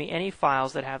shows me any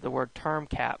files that have the word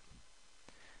termcap.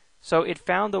 So it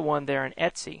found the one there in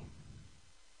Etsy,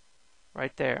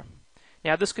 right there.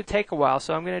 Now this could take a while,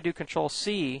 so I'm going to do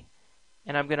Control-C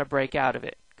and I'm going to break out of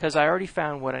it because I already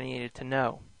found what I needed to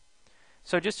know.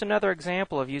 So just another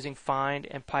example of using find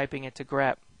and piping it to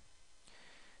grep.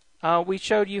 We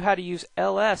showed you how to use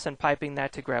ls and piping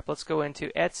that to grep. Let's go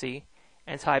into Etsy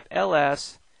and type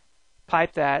ls,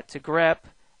 pipe that to grep,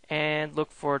 and look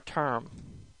for term.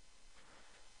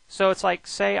 So it's like,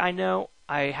 say I know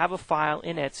I have a file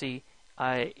in Etsy,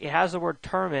 it has the word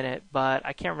term in it, but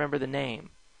I can't remember the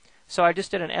name. So I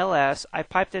just did an ls, I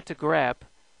piped it to grep,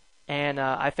 and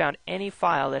I found any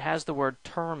file that has the word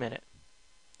term in it.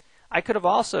 I could have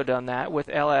also done that with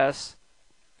ls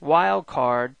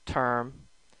wildcard term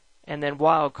and then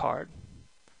wildcard.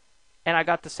 And I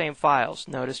got the same files.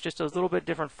 Notice just a little bit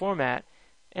different format.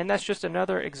 And that's just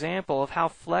another example of how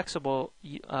flexible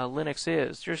Linux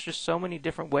is. There's just so many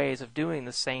different ways of doing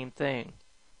the same thing.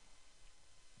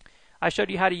 I showed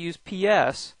you how to use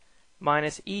ps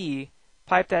 -e,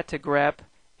 pipe that to grep,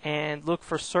 and look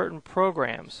for certain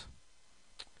programs.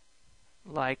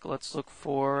 Like, let's look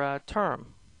for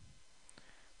term.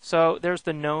 So there's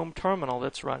the GNOME terminal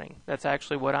that's running. That's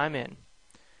actually what I'm in.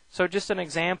 So just an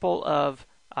example of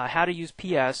how to use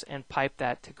PS and pipe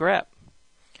that to grep.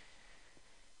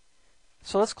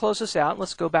 So let's close this out and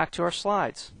let's go back to our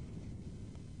slides.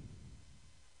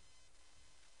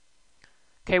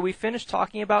 Okay, we finished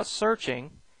talking about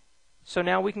searching, so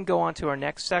now we can go on to our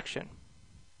next section.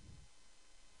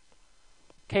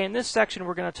 Okay, in this section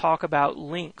we're going to talk about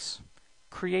links,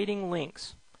 creating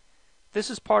links. This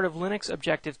is part of Linux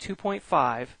Objective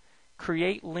 2.5,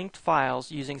 create linked files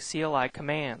using CLI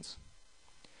commands.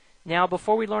 Now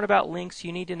before we learn about links,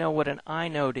 you need to know what an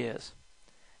inode is.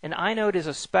 An inode is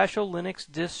a special Linux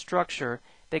disk structure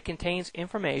that contains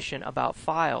information about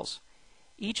files.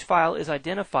 Each file is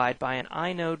identified by an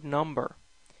inode number.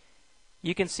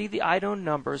 You can see the inode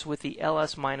numbers with the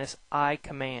ls-i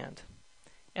command,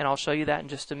 and I'll show you that in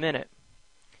just a minute.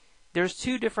 There's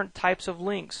two different types of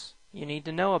links you need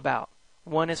to know about.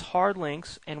 One is hard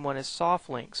links and one is soft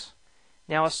links.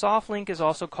 Now a soft link is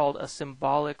also called a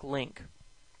symbolic link.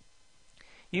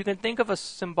 You can think of a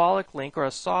symbolic link or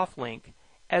a soft link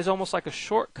as almost like a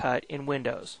shortcut in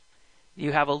Windows.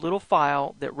 You have a little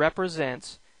file that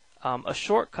represents a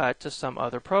shortcut to some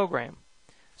other program.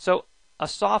 So a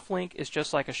soft link is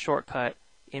just like a shortcut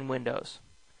in Windows.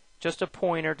 Just a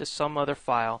pointer to some other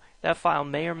file. That file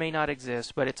may or may not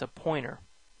exist, but it's a pointer.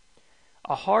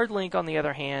 A hard link, on the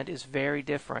other hand, is very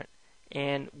different,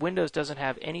 and Windows doesn't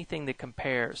have anything that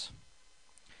compares.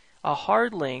 A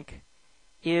hard link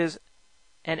is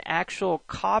an actual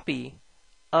copy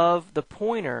of the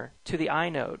pointer to the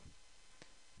inode,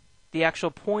 the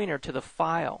actual pointer to the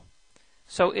file.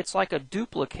 So it's like a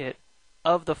duplicate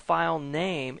of the file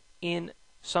name in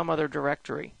some other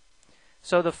directory.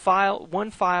 So the one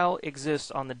file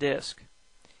exists on the disk,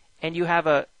 and you have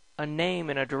a name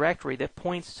in a directory that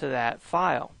points to that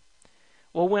file.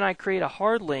 Well, when I create a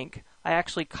hard link, I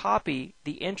actually copy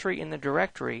the entry in the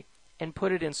directory and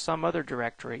put it in some other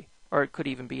directory, or it could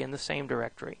even be in the same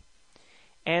directory.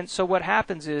 And so what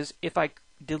happens is, if I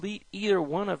delete either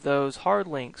one of those hard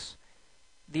links,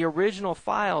 the original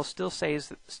file still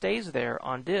stays there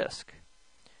on disk.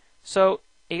 So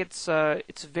it's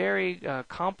very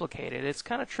complicated. It's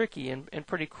kind of tricky and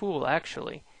pretty cool,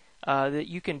 actually, that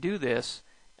you can do this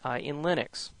in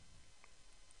Linux.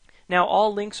 Now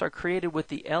all links are created with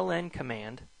the ln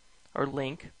command, or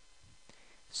link.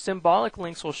 Symbolic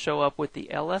links will show up with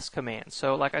the ls command.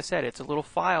 So like I said, it's a little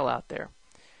file out there.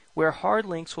 Where hard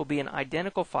links will be an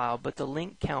identical file, but the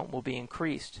link count will be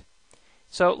increased.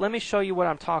 So let me show you what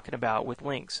I'm talking about with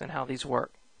links and how these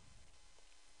work.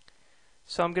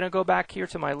 So I'm going to go back here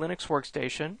to my Linux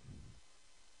workstation.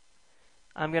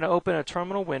 I'm going to open a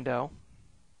terminal window.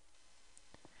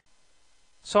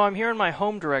 So I'm here in my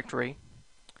home directory,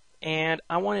 and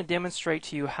I want to demonstrate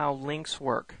to you how links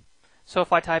work. So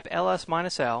if I type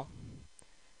ls-l,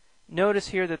 notice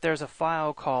here that there's a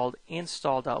file called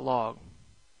install.log.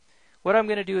 What I'm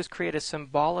going to do is create a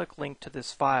symbolic link to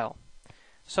this file.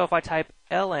 So if I type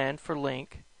ln for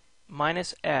link,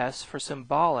 -s for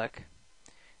symbolic,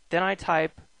 then I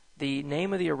type the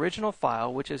name of the original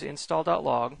file, which is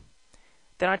install.log,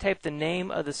 then I type the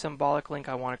name of the symbolic link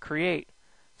I want to create.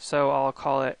 So I'll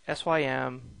call it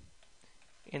sym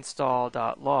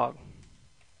install.log.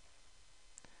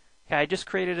 Okay, I just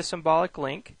created a symbolic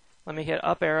link. Let me hit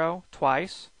up arrow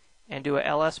twice and do a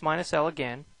ls-l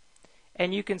again.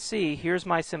 And you can see, here's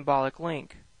my symbolic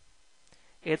link.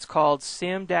 It's called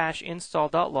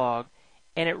sim-install.log,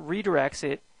 and it redirects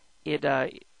it.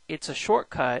 It's a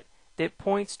shortcut that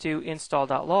points to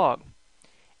install.log.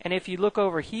 And if you look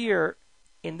over here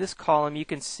in this column, you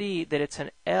can see that it's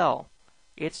an L.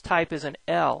 Its type is an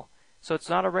L. So it's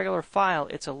not a regular file,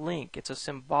 it's a link. It's a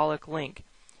symbolic link.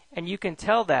 And you can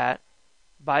tell that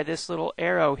by this little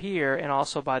arrow here and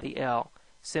also by the L.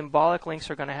 Symbolic links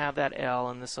are going to have that L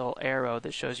and this little arrow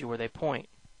that shows you where they point.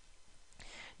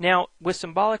 Now, with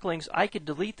symbolic links, I could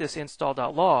delete this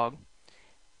install.log,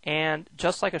 and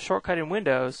just like a shortcut in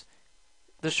Windows,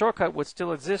 the shortcut would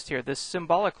still exist here. This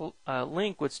symbolic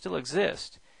link would still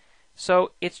exist.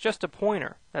 So it's just a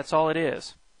pointer. That's all it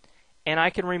is. And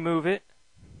I can remove it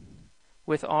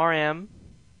with rm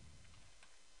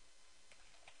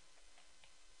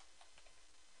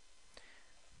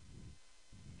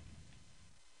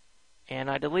and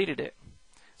I deleted it.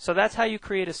 So that's how you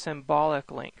create a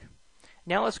symbolic link.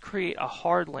 Now let's create a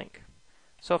hard link.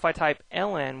 So if I type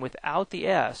ln without the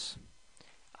s,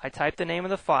 I type the name of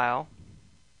the file,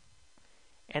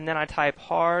 and then I type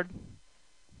hard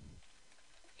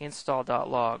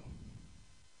install.log.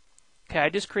 Okay, I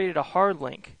just created a hard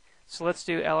link. So let's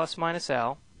do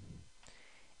ls-l.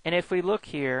 And if we look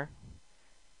here,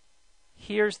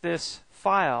 here's this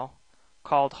file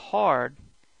called hard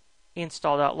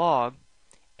install.log,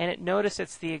 and notice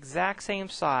it's the exact same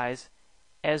size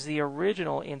as the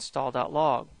original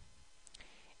install.log.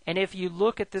 And if you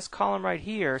look at this column right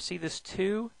here, see this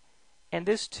 2 and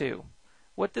this 2.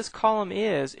 What this column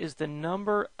is the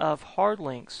number of hard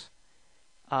links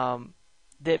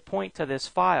that point to this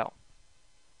file.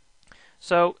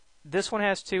 So this one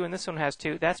has 2 and this one has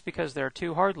 2. That's because there are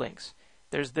 2 hard links.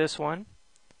 There's this one,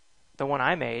 the one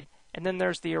I made, and then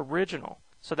there's the original.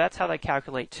 So that's how they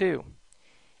calculate 2.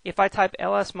 If I type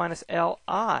ls-li,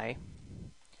 I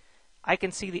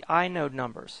can see the inode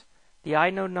numbers. The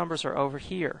inode numbers are over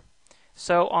here.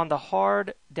 So on the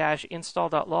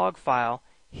hard-install.log file,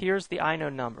 here's the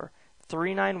inode number,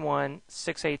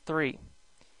 391683.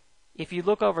 If you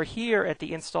look over here at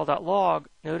the install.log,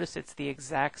 notice it's the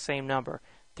exact same number,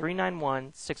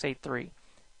 391683.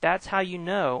 That's how you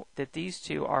know that these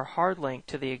two are hard linked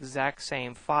to the exact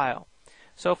same file.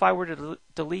 So if I were to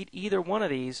delete either one of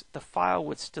these, the file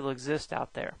would still exist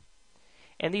out there.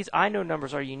 And these inode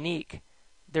numbers are unique.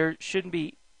 There shouldn't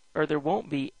be, or there won't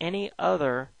be, any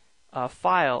other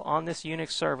file on this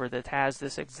Unix server that has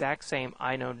this exact same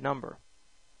inode number.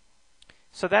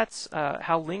 So that's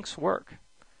how links work.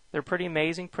 They're pretty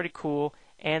amazing, pretty cool,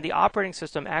 and the operating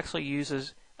system actually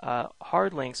uses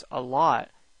hard links a lot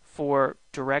for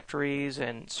directories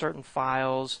and certain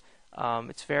files.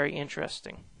 It's very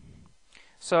interesting.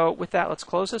 So with that, let's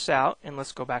close this out and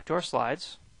let's go back to our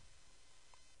slides.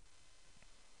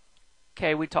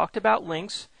 Okay, we talked about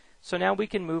links, so now we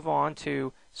can move on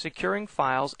to securing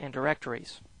files and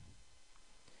directories.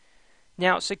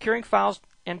 Now, securing files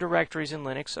and directories in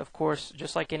Linux, of course,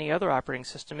 just like any other operating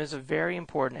system, is a very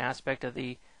important aspect of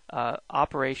the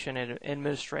operation and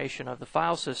administration of the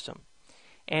file system.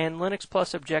 And Linux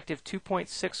Plus Objective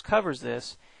 2.6 covers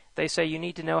this. They say you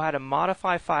need to know how to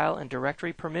modify file and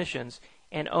directory permissions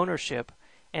and ownership,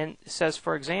 and says,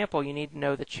 for example, you need to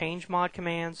know the change mod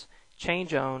commands,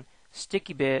 change own,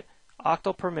 sticky bit,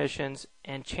 octal permissions,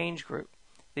 and change group.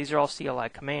 These are all CLI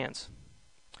commands.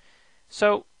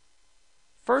 So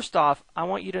first off, I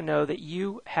want you to know that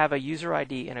you have a user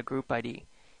ID and a group ID.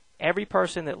 Every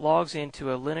person that logs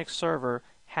into a Linux server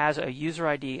has a user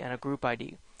ID and a group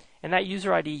ID. And that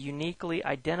user ID uniquely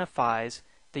identifies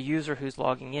the user who's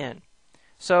logging in.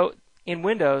 So in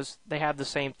Windows, they have the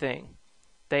same thing.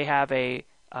 They have a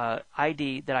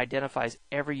ID that identifies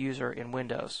every user in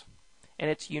Windows. And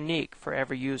it's unique for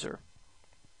every user.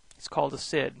 It's called a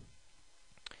SID.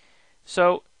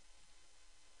 So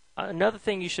another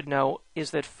thing you should know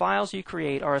is that files you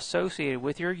create are associated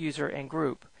with your user and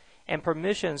group, and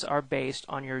permissions are based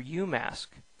on your UMask.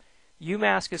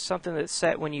 UMask is something that's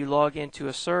set when you log into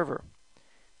a server.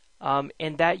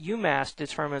 And that UMask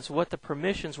determines what the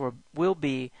permissions will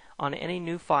be on any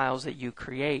new files that you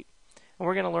create. And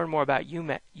we're going to learn more about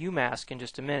UMask in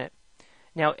just a minute.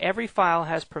 Now, every file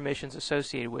has permissions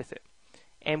associated with it.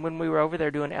 And when we were over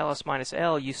there doing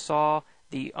ls-l, you saw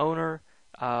the owner,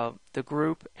 the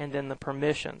group, and then the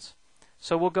permissions.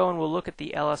 So we'll go and we'll look at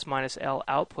the ls-l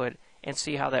output and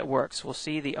see how that works. We'll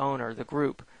see the owner, the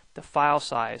group, the file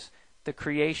size, the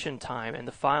creation time, and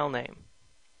the file name.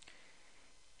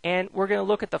 And we're going to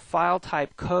look at the file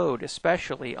type code,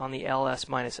 especially on the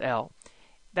ls-l.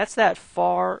 That's that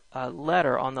far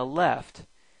letter on the left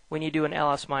when you do an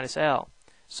ls-l.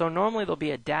 So normally there'll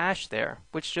be a dash there,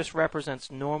 which just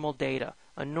represents normal data.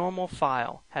 A normal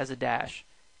file has a dash.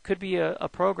 Could be a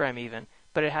program even,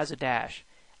 but it has a dash.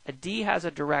 A D has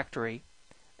a directory.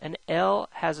 An L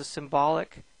has a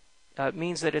symbolic,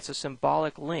 means that it's a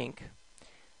symbolic link.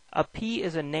 A P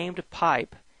is a named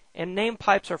pipe, and named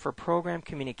pipes are for program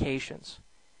communications.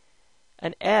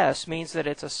 An S means that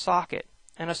it's a socket,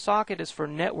 and a socket is for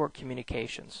network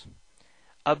communications.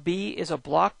 A B is a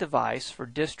block device for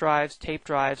disk drives, tape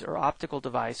drives, or optical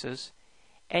devices.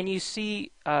 And you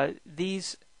see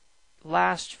these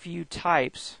last few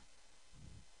types,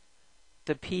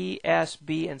 the P, S,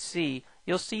 B, and C,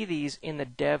 you'll see these in the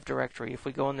dev directory. If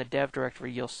we go in the dev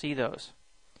directory, you'll see those.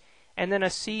 And then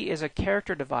a C is a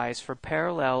character device for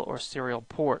parallel or serial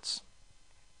ports.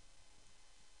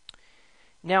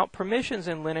 Now, permissions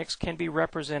in Linux can be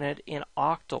represented in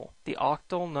octal, the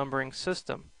octal numbering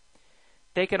system.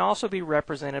 They can also be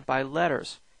represented by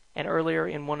letters. And earlier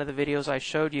in one of the videos I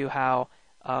showed you how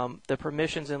the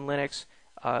permissions in Linux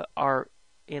are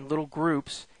in little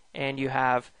groups, and you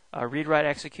have read, write,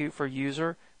 execute for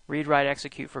user, read, write,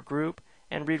 execute for group,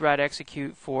 and read, write,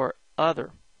 execute for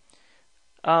other.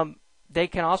 They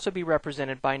can also be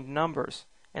represented by numbers,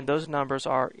 and those numbers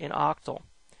are in octal.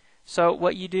 So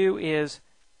what you do is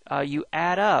you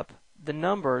add up the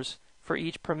numbers for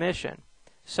each permission.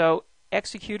 So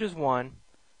execute is 1,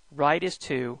 write is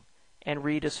 2, and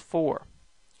read is 4.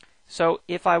 So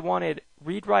if I wanted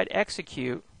read, write,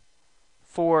 execute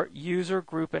for user,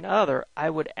 group, and other, I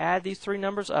would add these three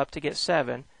numbers up to get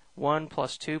 7. 1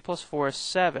 plus 2 plus 4 is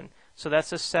 7. So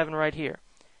that's the 7 right here.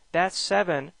 That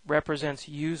 7 represents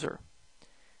user.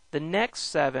 The next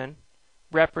 7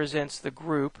 represents the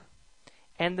group,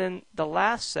 and then the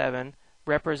last 7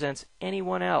 represents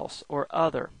anyone else or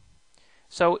other.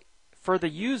 So for the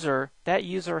user, that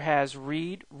user has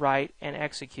read, write, and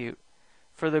execute.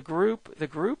 For the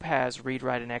group has read,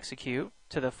 write, and execute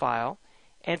to the file,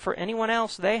 and for anyone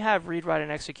else, they have read, write,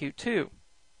 and execute too.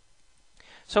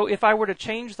 So if I were to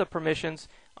change the permissions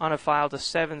on a file to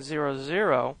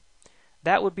 700,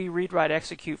 that would be read, write,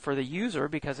 execute for the user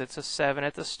because it's a 7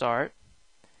 at the start.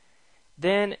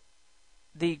 Then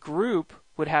the group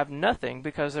would have nothing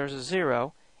because there's a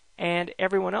 0, and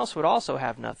everyone else would also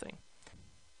have nothing.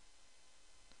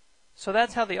 So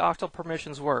that's how the octal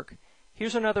permissions work.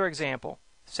 Here's another example.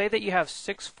 Say that you have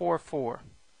 644.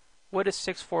 What does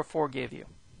 644 give you?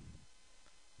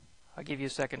 I'll give you a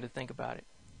second to think about it.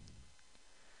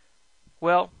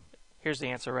 Well, here's the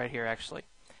answer right here actually.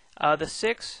 The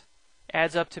 6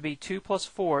 adds up to be 2 plus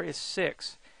 4 is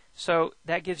 6. So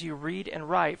that gives you read and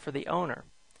write for the owner.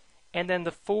 And then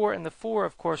the 4 and the 4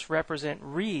 of course represent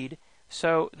read,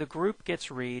 so the group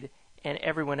gets read and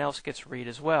everyone else gets read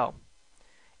as well.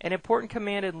 An important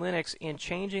command in Linux in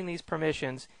changing these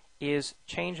permissions is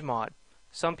chmod.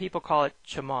 Some people call it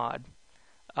chmod.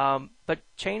 But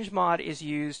chmod is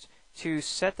used to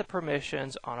set the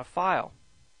permissions on a file.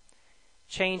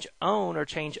 Change own or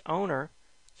change owner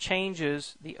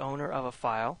changes the owner of a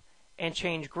file, and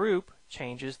change group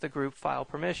changes the group file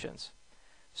permissions.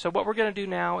 So what we're going to do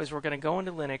now is we're going to go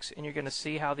into Linux and you're going to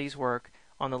see how these work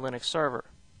on the Linux server.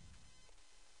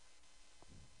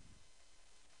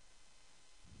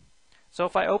 So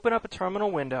if I open up a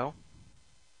terminal window,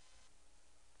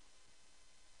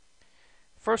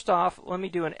 first off, let me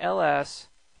do an ls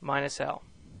 -l.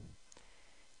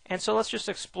 And so let's just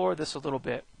explore this a little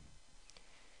bit.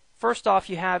 First off,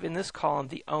 you have in this column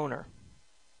the owner.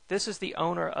 This is the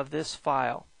owner of this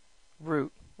file,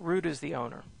 root. Root is the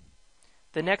owner.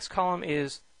 The next column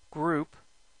is group.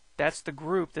 That's the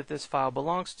group that this file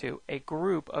belongs to, a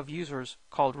group of users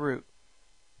called root.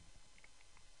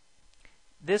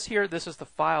 This is the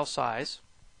file size.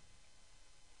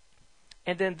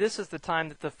 And then this is the time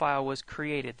that the file was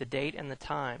created, the date and the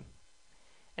time.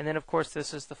 And then of course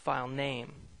this is the file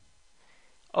name.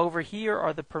 Over here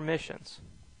are the permissions.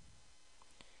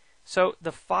 So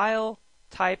the file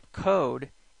type code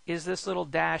is this little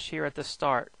dash here at the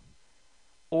start,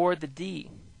 or the D.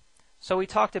 So we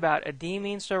talked about a D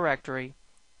means directory,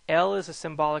 L is a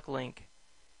symbolic link,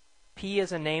 P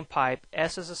is a name pipe,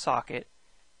 S is a socket,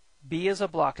 B is a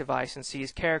block device, and C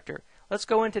is character. Let's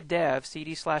go into dev,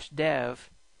 cd/dev,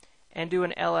 and do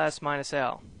an ls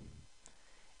 -l.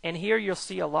 And here you'll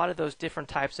see a lot of those different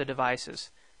types of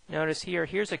devices. Notice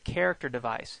here's a character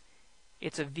device.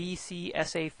 It's a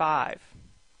VCSA5.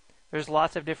 There's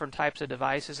lots of different types of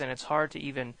devices, and it's hard to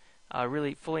even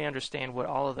really fully understand what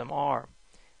all of them are.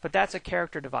 But that's a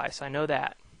character device, I know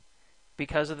that,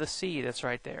 because of the C that's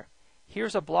right there.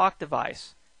 Here's a block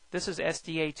device. This is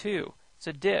SDA2. It's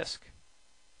a disk.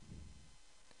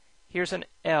 Here's an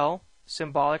L,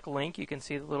 symbolic link. You can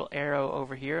see the little arrow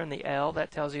over here, and the L,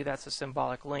 that tells you that's a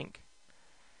symbolic link.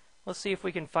 Let's see if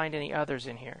we can find any others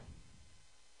in here.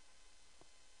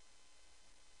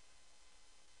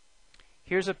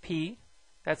 Here's a P,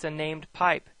 that's a named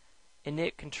pipe,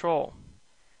 init control.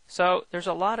 So there's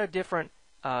a lot of different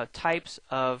types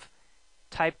of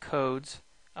type codes,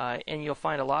 and you'll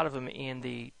find a lot of them in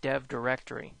the dev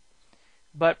directory.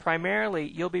 But primarily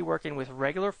you'll be working with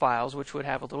regular files, which would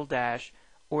have a little dash,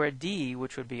 or a D,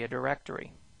 which would be a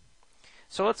directory.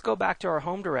 So let's go back to our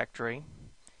home directory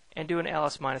and do an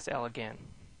ls -l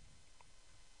again.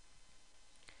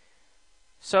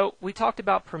 So we talked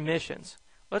about permissions.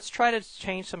 Let's try to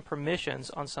change some permissions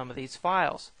on some of these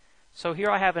files. So here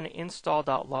I have an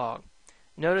install.log.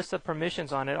 Notice the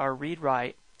permissions on it are read,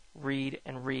 write, read,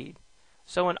 and read.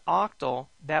 So in octal,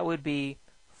 that would be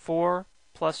 4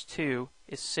 plus 2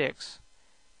 is 6.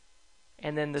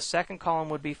 And then the second column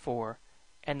would be 4,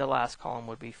 and the last column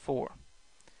would be 4.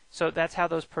 So that's how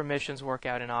those permissions work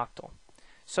out in octal.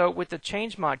 So with the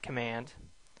chmod command,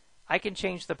 I can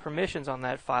change the permissions on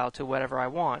that file to whatever I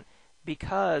want,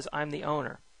 because I'm the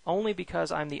owner. Only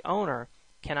because I'm the owner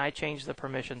can I change the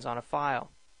permissions on a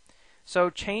file. So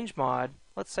chmod,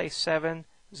 let's say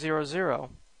 700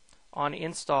 on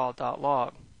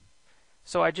install.log.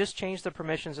 So I just changed the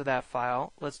permissions of that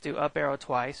file. Let's do up arrow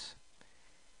twice.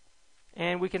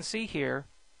 And we can see here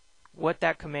what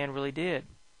that command really did.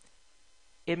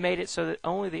 It made it so that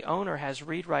only the owner has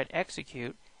read, write,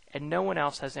 execute, and no one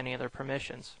else has any other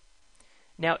permissions.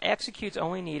 Now, execute's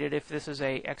only needed if this is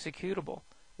a executable,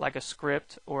 like a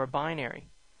script or a binary.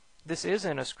 This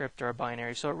isn't a script or a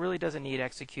binary, so it really doesn't need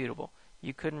executable.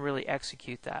 You couldn't really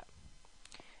execute that.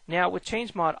 Now, with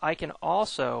ChangeMod, I can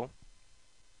also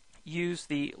use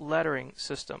the lettering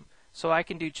system. So I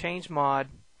can do ChangeMod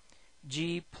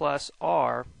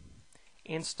G+R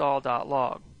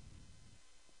install.log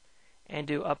and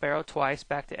do up arrow twice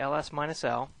back to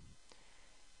ls-l.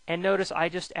 And notice I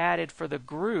just added for the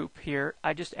group here,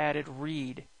 I just added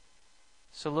read.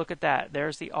 So look at that.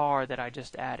 There's the R that I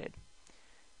just added.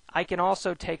 I can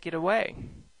also take it away.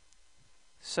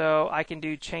 So I can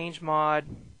do ChangeMod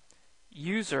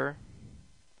user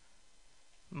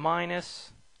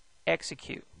minus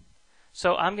execute.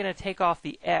 So I'm going to take off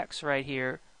the X right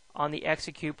here on the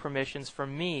execute permissions for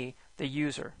me, the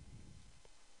user.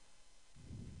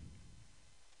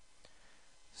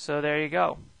 So there you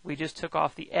go. We just took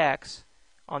off the X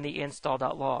on the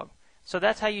install.log. So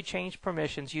that's how you change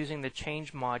permissions using the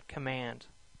ChangeMod command.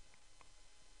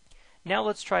 Now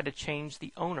let's try to change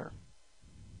the owner.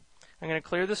 I'm going to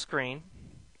clear the screen.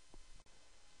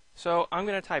 So I'm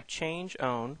going to type change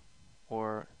own,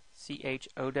 or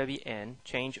CHOWN,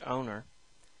 change owner,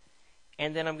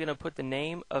 and then I'm going to put the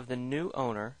name of the new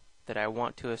owner that I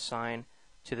want to assign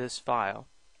to this file.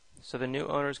 So the new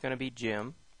owner is going to be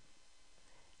Jim,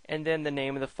 and then the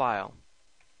name of the file,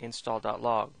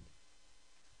 install.log.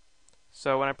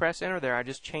 So when I press enter there, I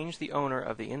just change the owner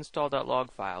of the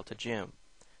install.log file to Jim.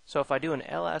 So if I do an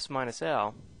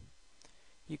ls-l,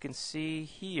 you can see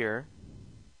here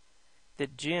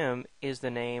that Jim is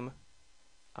the name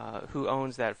who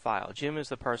owns that file. Jim is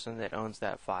the person that owns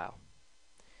that file.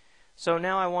 So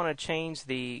now I want to change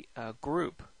the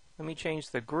group. Let me change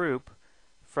the group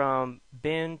from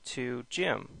Ben to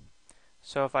Jim.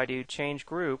 So if I do change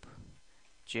group,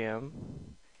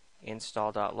 Jim,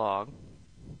 install.log,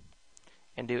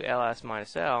 and do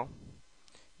ls-l,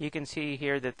 you can see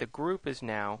here that the group is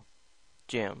now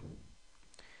Jim.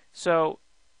 So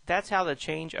that's how the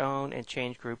change own and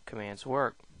change group commands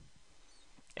work.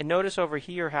 And notice over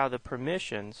here how the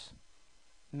permissions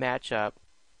match up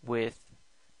with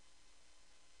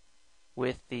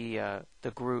the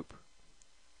group,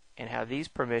 and how these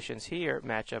permissions here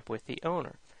match up with the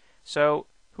owner. So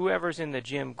whoever's in the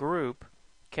Jim group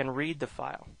can read the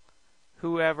file.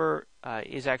 Whoever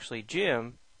is actually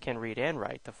Jim can read and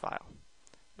write the file.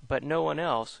 But no one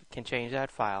else can change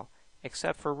that file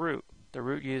except for root. The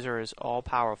root user is all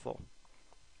powerful.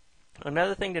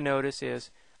 Another thing to notice is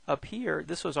up here,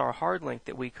 this was our hard link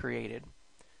that we created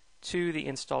to the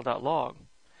install.log.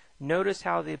 Notice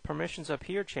how the permissions up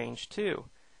here changed too.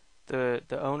 The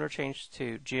owner changed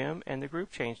to Jim and the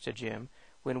group changed to Jim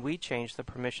when we changed the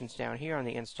permissions down here on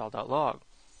the install.log.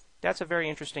 That's a very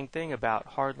interesting thing about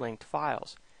hard linked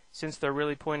files. Since they're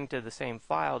really pointing to the same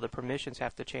file, the permissions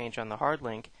have to change on the hard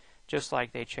link just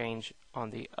like they change on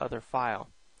the other file.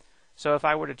 So if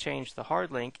I were to change the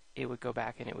hard link, it would go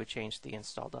back and it would change the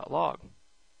install.log.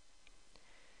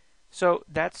 So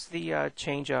that's the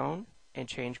change own and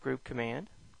change group command.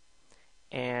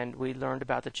 And we learned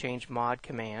about the change mod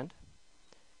command.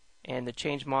 And the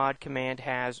change mod command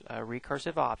has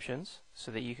recursive options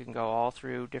so that you can go all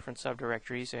through different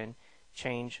subdirectories and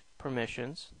change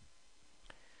permissions.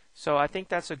 So I think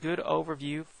that's a good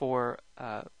overview for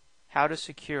how to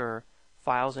secure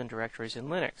files and directories in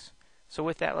Linux. So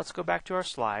with that, let's go back to our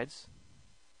slides.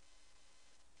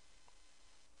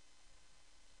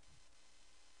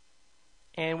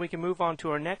 And we can move on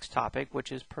to our next topic,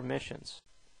 which is permissions.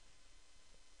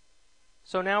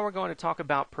 So now we're going to talk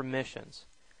about permissions.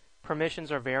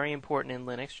 Permissions are very important in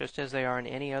Linux, just as they are in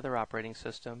any other operating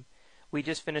system. We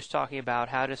just finished talking about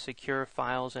how to secure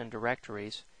files and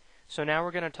directories. So now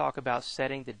we're going to talk about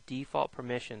setting the default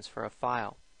permissions for a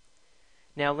file.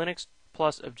 Now Linux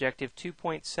Plus Objective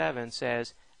 2.7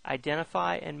 says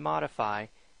identify and modify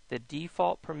the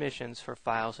default permissions for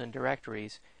files and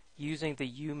directories using the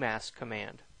umask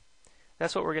command.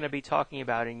 That's what we're going to be talking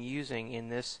about and using in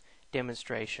this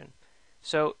demonstration.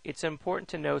 So it's important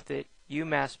to note that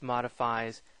umask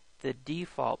modifies the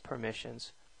default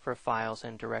permissions for files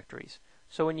and directories.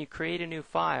 So when you create a new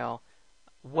file,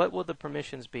 what will the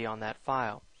permissions be on that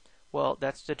file? Well,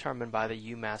 that's determined by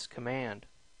the umask command.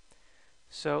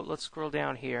 So let's scroll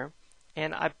down here,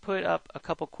 and I put up a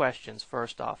couple questions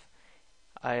first off.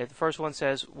 The first one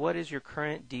says, what is your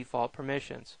current default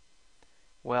permissions?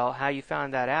 Well, how you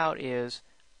found that out is,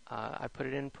 I put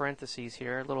it in parentheses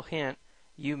here, a little hint,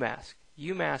 umask.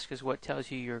 UMask is what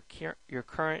tells you your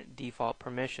current default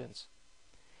permissions.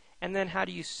 And then how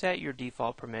do you set your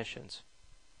default permissions?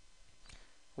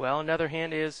 Well, another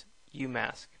hint is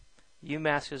UMask.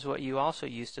 UMask is what you also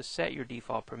use to set your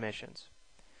default permissions.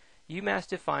 UMask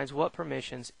defines what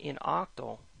permissions in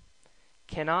Octal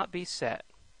cannot be set.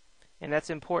 And that's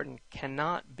important,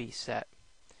 cannot be set.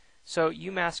 So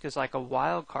UMask is like a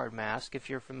wildcard mask, if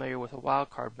you're familiar with a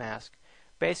wildcard mask.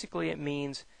 Basically it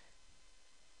means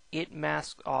it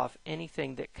masks off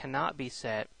anything that cannot be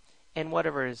set, and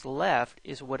whatever is left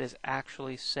is what is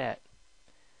actually set.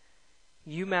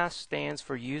 UMask stands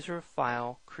for User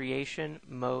File Creation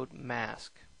Mode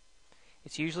Mask.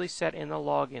 It's usually set in the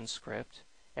login script.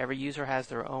 Every user has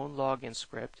their own login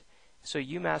script, so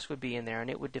UMask would be in there and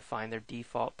it would define their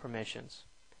default permissions.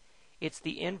 It's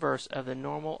the inverse of the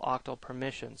normal octal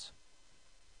permissions.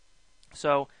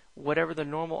 So whatever the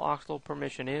normal octal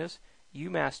permission is,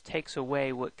 UMask takes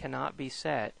away what cannot be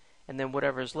set, and then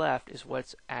whatever is left is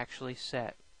what's actually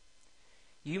set.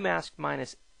 UMask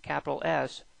minus capital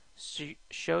S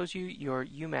shows you your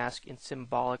UMask in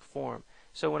symbolic form.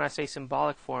 So when I say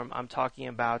symbolic form, I'm talking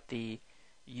about the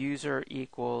user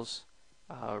equals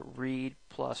read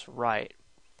plus write.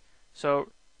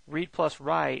 So read plus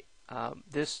write,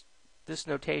 this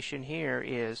notation here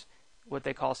is what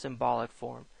they call symbolic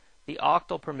form. The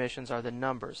octal permissions are the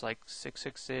numbers like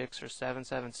 666 or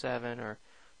 777 or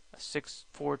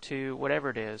 642, whatever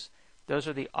it is. Those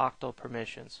are the octal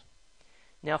permissions.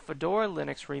 Now Fedora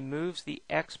Linux removes the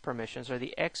X permissions, or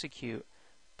the execute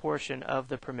portion of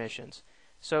the permissions.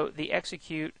 So the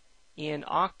execute in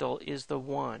octal is the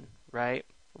 1, right?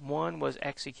 1 was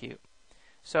execute.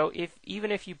 So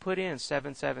even if you put in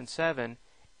 777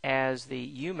 as the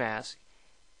UMask,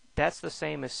 that's the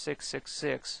same as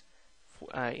 666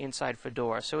 inside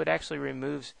Fedora. So it actually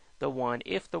removes the 1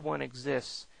 if the 1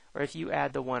 exists, or if you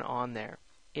add the 1 on there.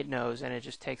 It knows and it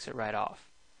just takes it right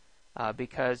off.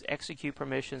 Because execute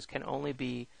permissions can only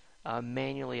be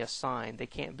manually assigned. They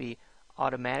can't be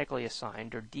automatically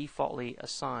assigned or defaultly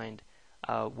assigned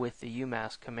with the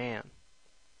UMask command.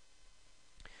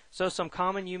 So some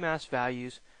common UMask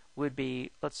values would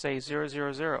be, let's say,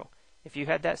 000. If you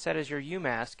had that set as your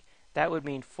UMask, that would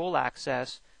mean full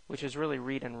access, which is really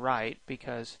read and write,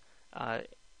 because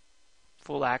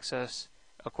full access,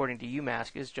 according to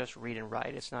UMask, is just read and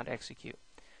write. It's not execute.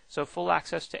 So full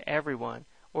access to everyone,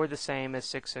 or the same as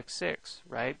 666,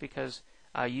 right? Because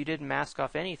you didn't mask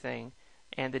off anything,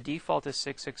 and the default is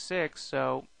 666,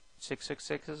 so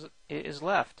 666 is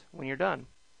left when you're done.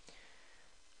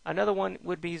 Another one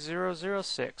would be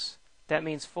 006. That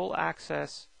means full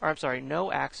access, or I'm sorry,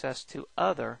 no access to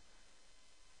other,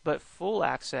 but full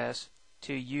access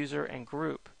to user and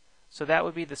group. So that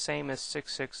would be the same as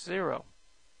 660.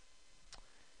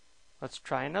 Let's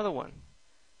try another one.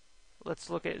 Let's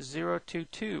look at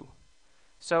 022.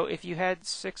 So if you had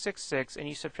 666 and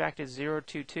you subtracted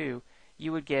 022,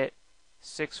 you would get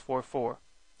 644.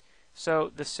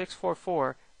 So the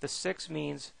 644, the 6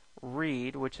 means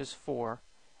read, which is 4,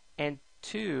 and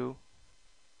 2,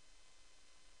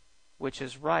 which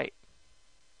is write.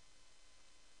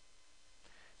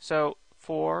 So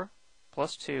 4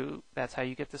 plus 2, that's how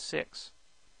you get the 6.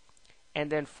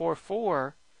 And then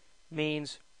 44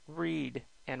 means read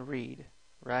and read,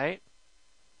 right?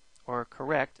 Or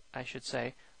correct, I should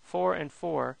say. 4 and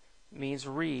 4 means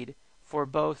read for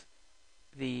both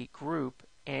the group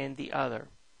and the other.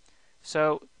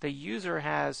 So the user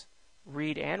has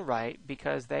read and write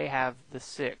because they have the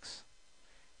 6.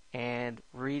 And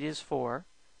read is 4,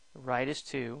 write is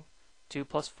 2, 2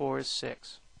 plus 4 is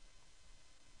 6.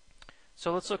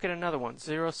 So let's look at another one.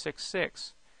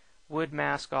 066 would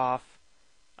mask off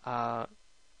the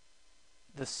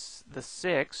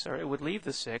 6, or it would leave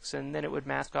the 6, and then it would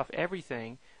mask off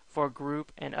everything for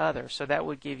group and other. So that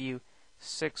would give you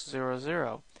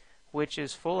 600, which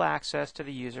is full access to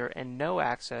the user and no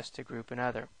access to group and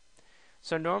other.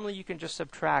 So normally you can just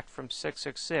subtract from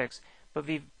 666, but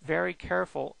be very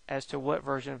careful as to what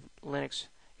version of Linux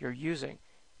you're using,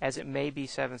 as it may be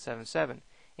 777.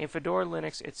 In Fedora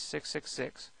Linux it's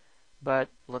 666, but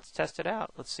let's test it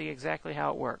out. Let's see exactly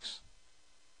how it works.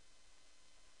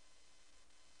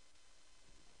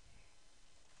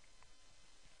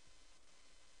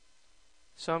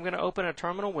 So I'm going to open a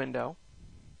terminal window,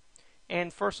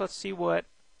 and first let's see what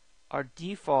our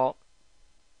default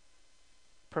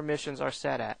permissions are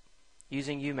set at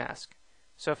using UMask.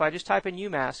 So if I just type in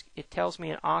UMask, it tells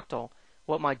me in octal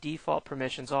what my default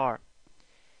permissions are.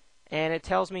 And it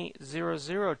tells me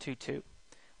 0022.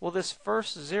 Well, this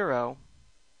first 0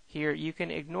 here, you can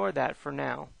ignore that for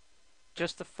now.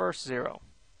 Just the first 0.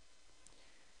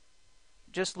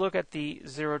 just look at the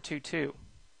 022.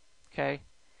 Okay,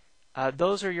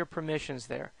 those are your permissions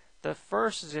there. The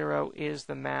first 0 is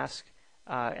the mask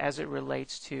as it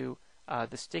relates to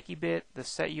the sticky bit, the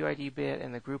set UID bit,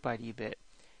 and the group ID bit.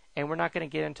 And we're not going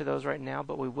to get into those right now,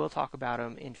 but we will talk about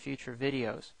them in future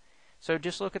videos. So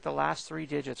just look at the last 3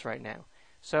 digits right now.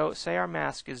 So say our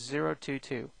mask is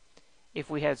 022. If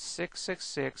we had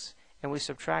 666 and we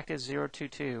subtracted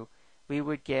 022, we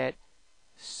would get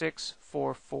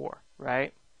 644,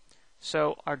 right?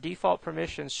 So our default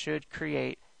permissions should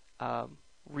create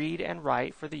read and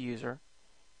write for the user,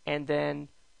 and then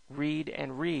read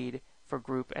and read for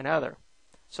group and other.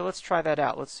 So let's try that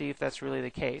out. Let's see if that's really the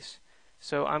case.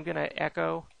 So I'm going to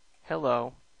echo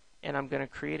hello, and I'm going to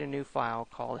create a new file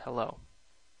called hello.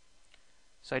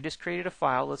 So I just created a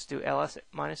file. Let's do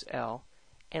ls-l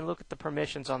and look at the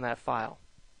permissions on that file.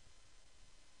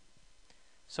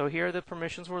 So here are the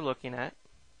permissions we're looking at.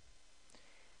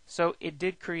 So it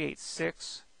did create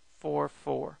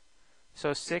 644.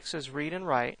 So 6 is read and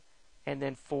write, and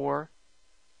then 4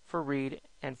 for read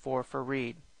and 4 for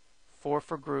read, 4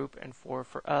 for group and 4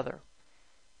 for other.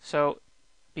 So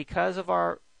because of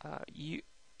our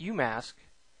UMask,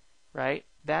 right,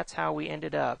 that's how we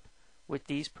ended up with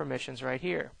these permissions right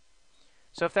here.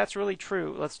 So if that's really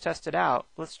true, let's test it out.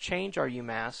 Let's change our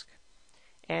UMask,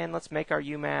 and let's make our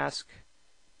UMask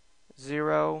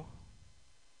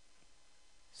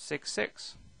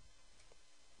 066.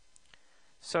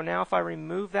 So now if I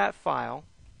remove that file,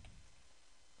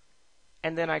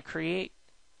 and then I create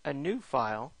a new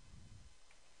file,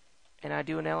 and I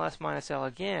do an ls-l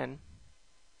again,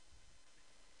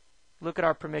 look at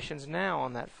our permissions now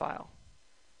on that file.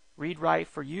 Read write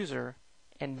for user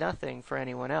and nothing for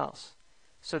anyone else.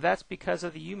 So that's because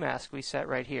of the UMask we set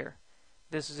right here.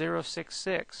 This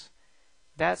 066,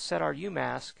 that set our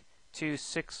UMask to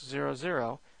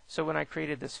 600. So when I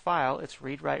created this file, it's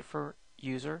read write for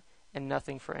user and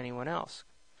nothing for anyone else.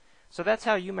 So that's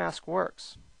how UMask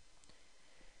works.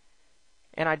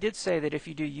 And I did say that if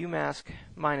you do UMask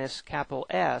minus capital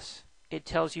S, it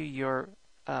tells you your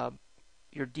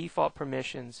default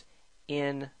permissions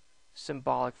in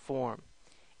symbolic form.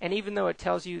 And even though it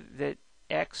tells you that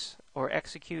X or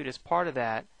execute is part of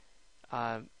that,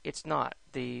 it's not.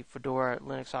 The Fedora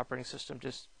Linux operating system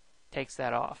just takes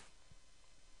that off.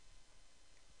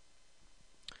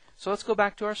 So let's go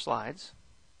back to our slides.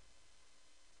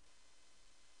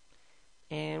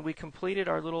 And we completed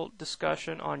our little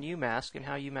discussion on UMask and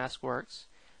how UMask works.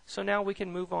 So now we can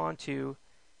move on to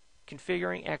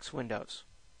configuring X Windows.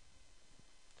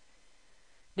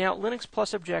 Now Linux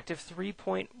Plus Objective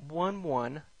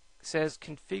 3.11 says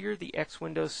configure the X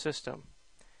Windows system.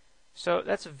 So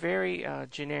that's a very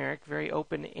generic, very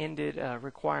open-ended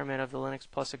requirement of the Linux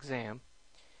Plus exam.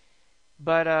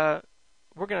 But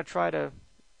we're going to try to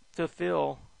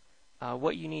fulfill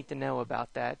what you need to know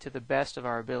about that to the best of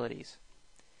our abilities.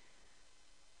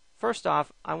 First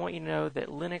off, I want you to know that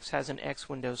Linux has an X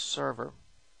Windows server.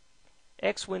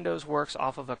 X Windows works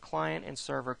off of a client and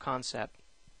server concept.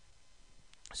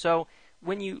 So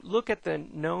when you look at the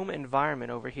GNOME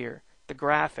environment over here, the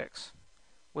graphics,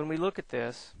 when we look at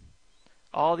this,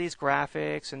 all these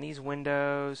graphics and these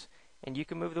windows, and you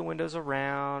can move the windows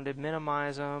around and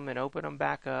minimize them and open them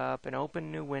back up and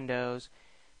open new windows.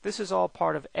 This is all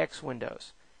part of X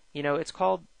Windows. You know, it's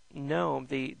called GNOME,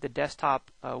 the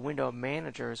desktop window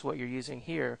manager is what you're using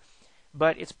here,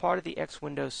 but it's part of the X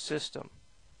Windows system.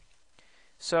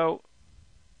 So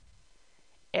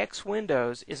X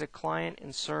Windows is a client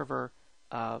and server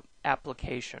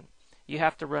application. You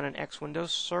have to run an X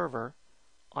Windows server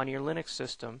on your Linux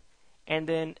system, and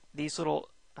then these little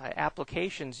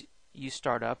applications you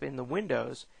start up in the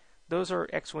Windows, those are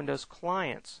X Windows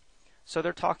clients. So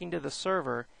they're talking to the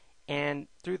server, and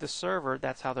through the server,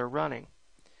 that's how they're running.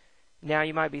 Now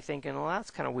you might be thinking, well, that's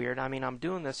kind of weird. I mean, I'm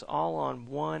doing this all on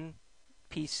one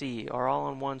PC or all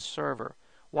on one server.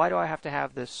 Why do I have to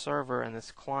have this server and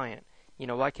this client? You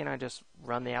know, why can't I just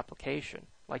run the application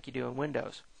like you do in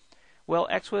Windows? Well,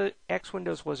 X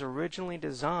Windows was originally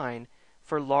designed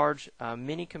for large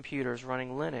mini computers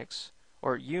running Linux,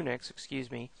 or Unix,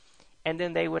 excuse me, and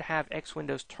then they would have X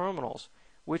Windows terminals,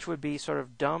 which would be sort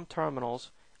of dumb terminals,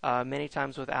 many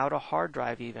times without a hard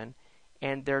drive even,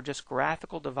 and they're just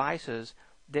graphical devices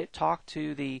that talk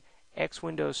to the X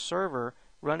Windows server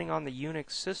running on the Unix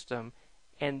system,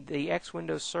 and the X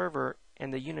Windows server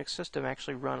and the Unix system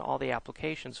actually run all the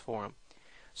applications for them.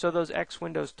 So those X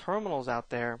Windows terminals out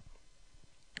there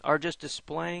are just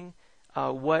displaying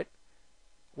what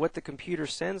the computer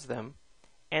sends them,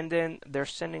 and then they're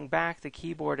sending back the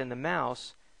keyboard and the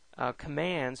mouse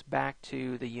commands back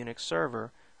to the Unix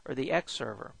server or the X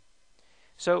server.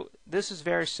 So this is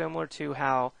very similar to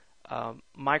how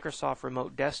Microsoft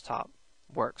Remote Desktop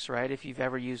works, right? If you've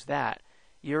ever used that,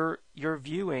 you're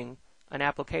viewing an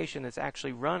application that's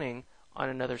actually running on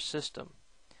another system.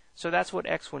 So that's what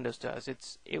X Windows does.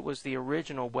 It was the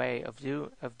original way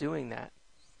of doing that.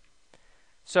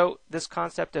 So this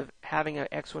concept of having an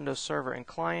X Windows server and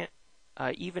client,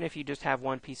 even if you just have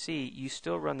one PC, you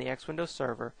still run the X Windows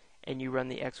server and you run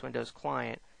the X Windows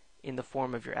client in the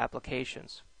form of your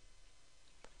applications.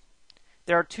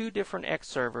 There are two different X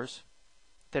servers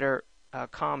that are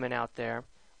common out there.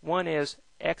 One is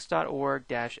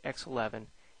x.org-x11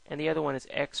 and the other one is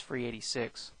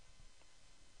x386.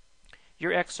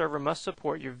 Your X server must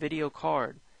support your video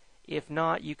card. If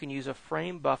not, you can use a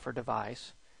frame buffer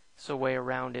device. It's a way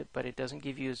around it, but it doesn't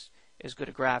give you as good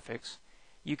a graphics.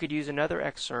 You could use another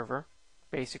X server.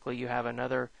 Basically, you have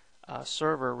another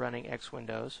server running X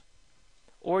Windows.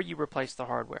 Or you replace the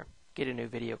hardware, get a new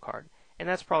video card. And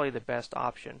that's probably the best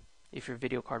option if your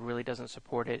video card really doesn't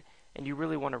support it and you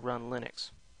really want to run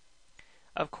Linux.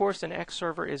 Of course, an X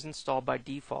server is installed by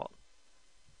default.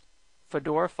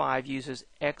 Fedora 5 uses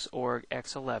Xorg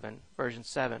X11 version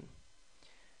 7.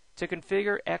 To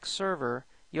configure X server,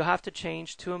 you'll have to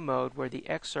change to a mode where the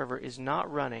X server is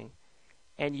not running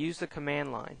and use the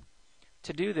command line.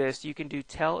 To do this, you can do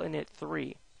telinit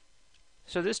 3.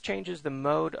 So this changes the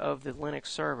mode of the Linux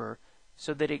server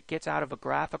so that it gets out of a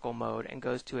graphical mode and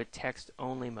goes to a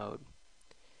text-only mode.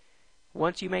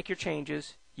 Once you make your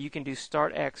changes, you can do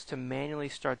start X to manually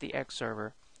start the X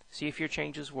server, see if your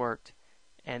changes worked,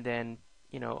 and then,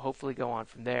 hopefully go on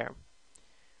from there.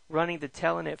 Running the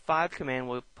telinit 5 command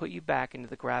will put you back into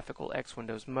the graphical X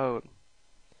Windows mode.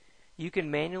 You can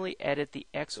manually edit the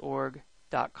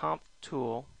xorg.conf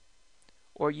tool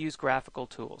or use graphical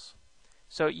tools.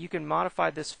 So you can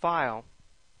modify this file,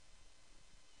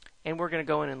 and we're going to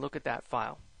go in and look at that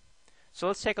file. So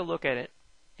let's take a look at it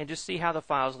and just see how the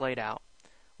file is laid out.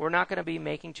 We're not going to be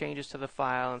making changes to the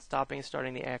file and stopping and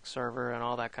starting the X server and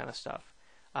all that kind of stuff.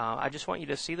 I just want you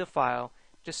to see the file,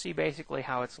 just see basically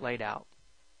how it's laid out.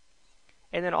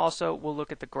 And then also we'll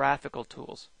look at the graphical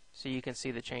tools so you can see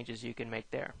the changes you can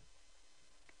make there.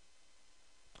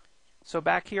 So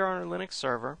back here on our Linux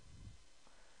server, I'm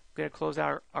going to close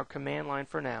out our command line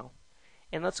for now.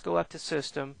 And let's go up to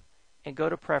System and go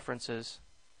to Preferences.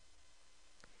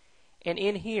 And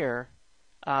in here,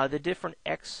 the different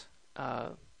X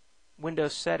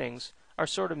Windows settings are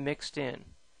sort of mixed in.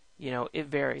 It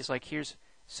varies. Like here's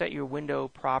set your window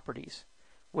properties.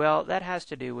 Well, that has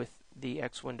to do with the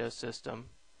X Windows system.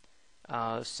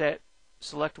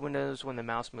 Select windows when the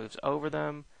mouse moves over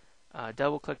them.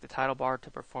 Double click the title bar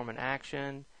to perform an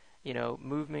action.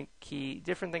 Movement key,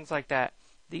 different things like that.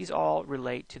 These all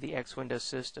relate to the X Windows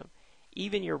system.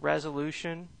 Even your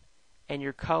resolution and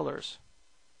your colors.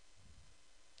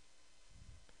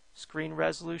 Screen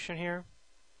resolution here,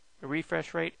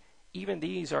 refresh rate, even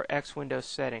these are X Windows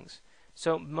settings.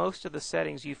 So most of the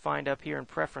settings you find up here in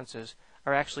Preferences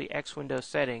are actually X Windows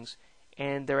settings,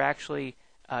 and they're actually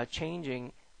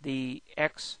changing the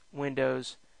X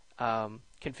Windows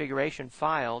configuration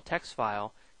file, text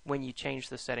file, when you change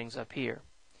the settings up here.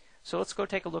 So let's go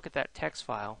take a look at that text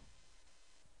file.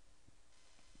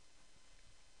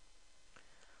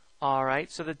 Alright,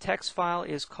 so the text file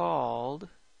is called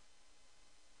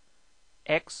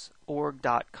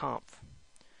xorg.conf.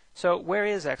 So where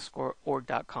is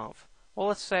xorg.conf? Well,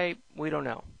 let's say we don't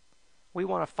know. We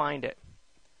want to find it.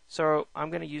 So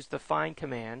I'm going to use the find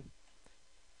command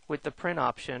with the print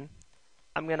option.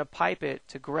 I'm going to pipe it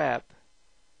to grep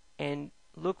and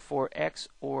look for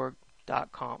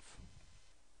xorg.conf.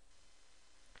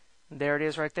 There it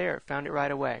is right there. Found it right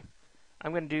away.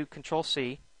 I'm going to do Control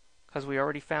C because we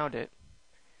already found it.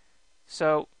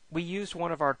 So we used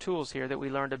one of our tools here that we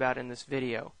learned about in this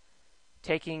video,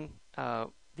 taking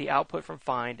the output from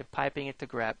find and piping it to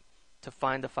grep to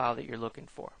find the file that you're looking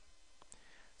for.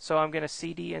 So I'm going to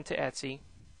cd into etc.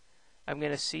 I'm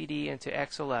going to cd into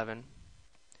x11,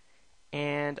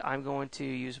 and I'm going to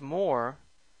use more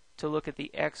to look at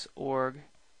the xorg.conf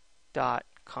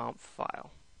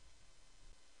file.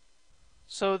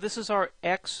 So this is our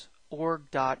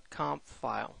xorg.conf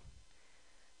file.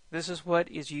 This is what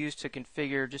is used to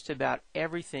configure just about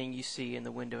everything you see in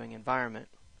the windowing environment.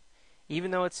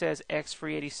 Even though it says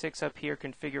x386 up here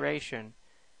configuration,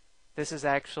 this is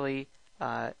actually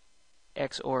xorg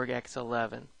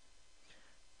x11.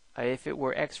 If it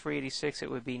were x386,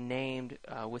 it would be named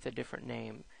with a different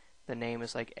name. The name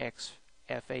is like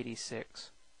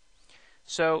xf86.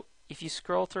 So if you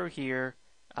scroll through here,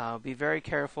 be very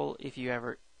careful if you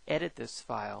ever edit this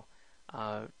file,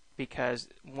 because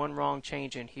one wrong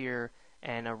change in here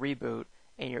and a reboot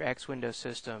and your X window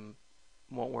system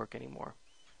won't work anymore.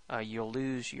 You'll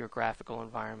lose your graphical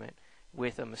environment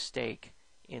with a mistake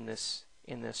in this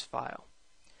file.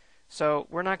 So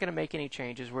we're not going to make any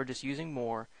changes. We're just using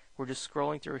more. We're just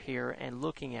scrolling through here and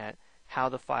looking at how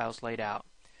the file's laid out.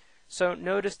 So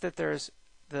notice that there's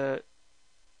the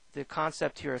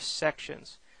concept here of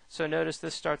sections. So notice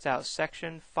this starts out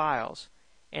section files,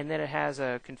 and then it has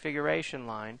a configuration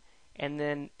line, and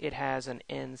then it has an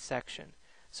end section.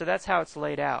 So that's how it's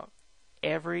laid out.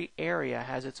 Every area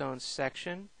has its own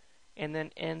section and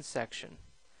then end section.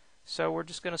 So we're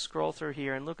just going to scroll through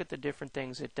here and look at the different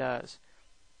things it does.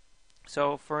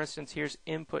 So for instance, here's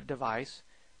input device.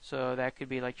 So that could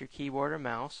be like your keyboard or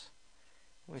mouse.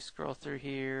 We scroll through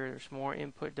here, there's more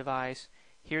input device.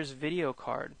 Here's video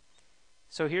card.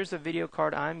 So here's the video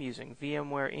card I'm using,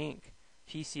 VMware Inc.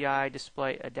 PCI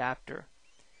display adapter.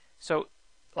 So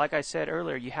like I said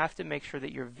earlier, you have to make sure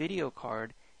that your video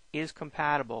card is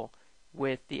compatible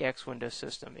with the X Windows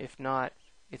system. If not,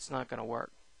 it's not going to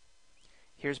work.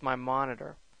 Here's my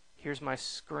monitor. Here's my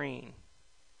screen.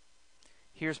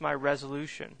 Here's my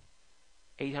resolution,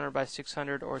 800 by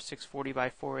 600 or 640 by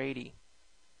 480.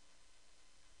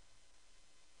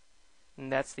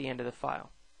 And that's the end of the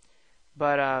file.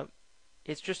 But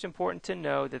it's just important to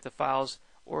know that the file's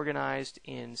organized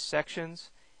in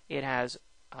sections. It has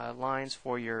lines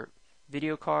for your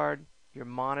video card, your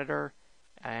monitor,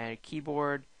 and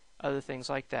keyboard, other things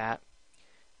like that.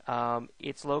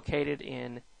 It's located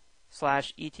in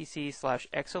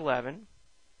 /etc/x11,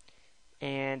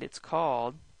 and it's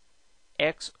called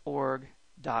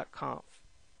xorg.conf.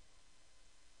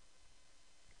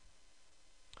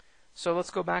 So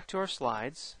let's go back to our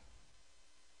slides.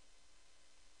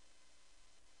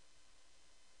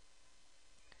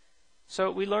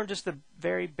 So we learned just the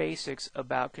very basics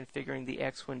about configuring the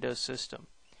X Windows system.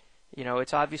 You know,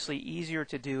 it's obviously easier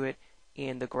to do it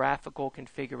in the graphical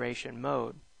configuration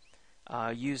mode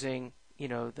using, you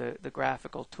know, the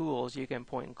graphical tools. You can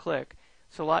point and click.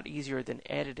 It's a lot easier than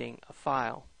editing a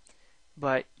file,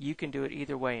 but you can do it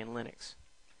either way in Linux.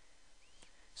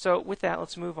 So with that,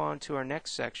 let's move on to our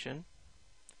next section.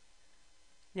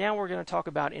 Now we're going to talk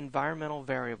about environmental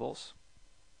variables.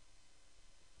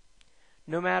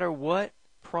 No matter what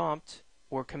prompt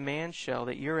or command shell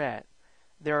that you're at,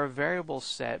 there are variables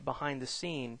set behind the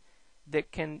scene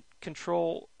that can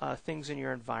control things in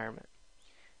your environment.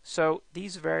 So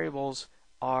these variables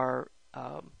are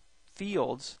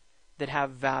fields that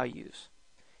have values.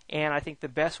 And I think the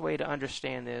best way to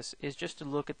understand this is just to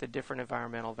look at the different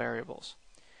environmental variables.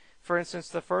 For instance,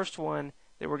 the first one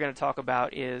that we're going to talk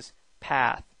about is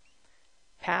path.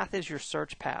 Path is your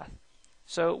search path.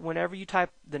 So whenever you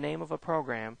type the name of a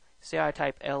program, say I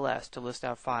type ls to list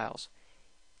out files,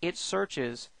 it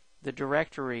searches the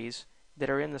directories that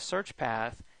are in the search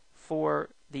path for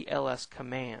the ls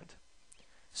command.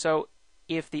 So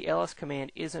if the ls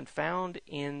command isn't found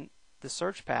in the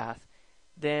search path,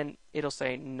 then it'll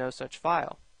say no such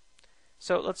file.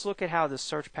 So let's look at how the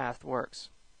search path works.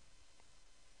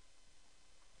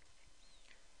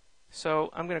 So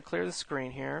I'm going to clear the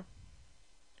screen here.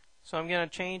 So I'm going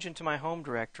to change into my home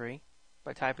directory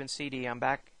by typing cd. I'm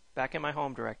back in my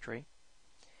home directory.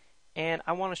 And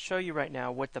I want to show you right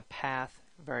now what the path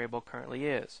variable currently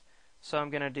is. So I'm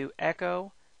going to do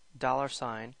echo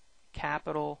 $,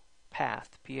 capital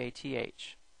path,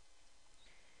 P-A-T-H.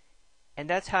 And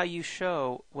that's how you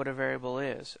show what a variable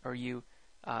is, or you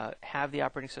have the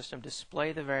operating system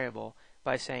display the variable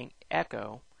by saying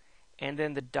echo, and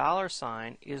then the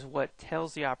 $ is what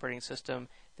tells the operating system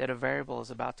that a variable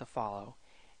is about to follow,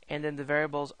 and then the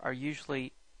variables are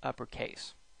usually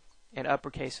uppercase, and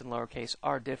uppercase and lowercase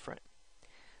are different.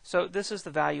 So this is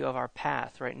the value of our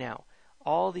path right now.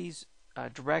 All these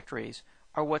directories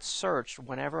are what's searched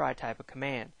whenever I type a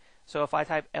command. So if I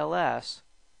type ls,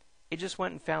 it just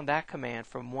went and found that command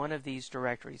from one of these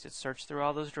directories. It searched through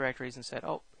all those directories and said,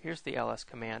 oh, here's the ls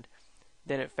command.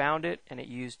 Then it found it and it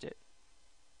used it.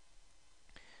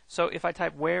 So if I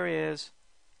type where is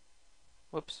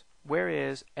ls,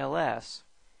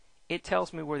 it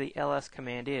tells me where the ls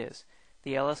command is.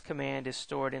 The ls command is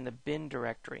stored in the bin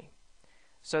directory.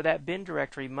 So that bin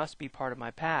directory must be part of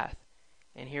my path.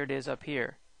 And here it is up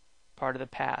here, part of the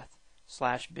path,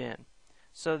 /bin.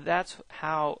 So that's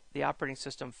how the operating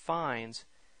system finds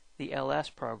the ls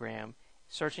program.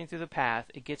 Searching through the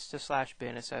path, it gets to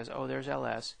 /bin, it says, oh, there's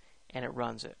ls, and it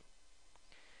runs it.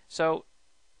 So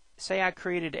say I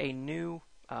created a new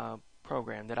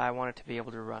program that I wanted to be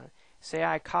able to run. Say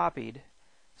I copied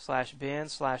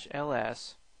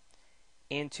 /bin/ls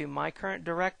into my current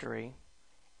directory,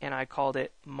 and I called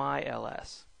it my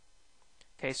ls.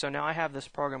 Okay, so now I have this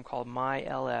program called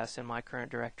myls in my current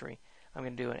directory. I'm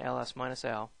going to do an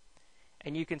ls-l,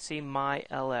 and you can see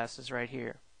myls is right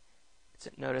here.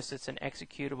 Notice it's an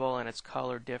executable and it's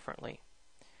colored differently.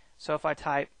 So if I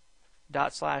type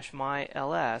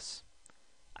 /myls,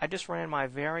 I just ran my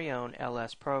very own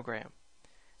ls program.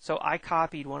 So I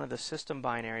copied one of the system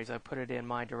binaries, I put it in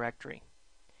my directory.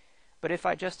 But if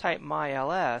I just type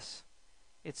myls,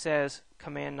 it says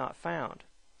command not found.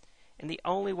 And the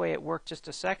only way it worked just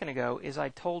a second ago is I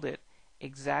told it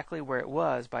exactly where it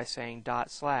was by saying /.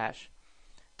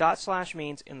 /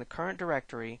 means in the current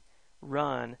directory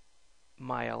run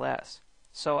myls.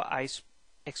 So I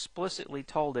explicitly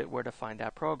told it where to find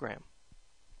that program.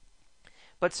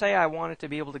 But say I wanted to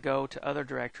be able to go to other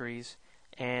directories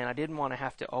and I didn't want to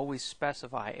have to always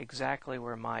specify exactly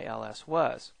where myls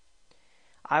was.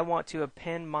 I want to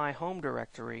append my home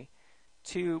directory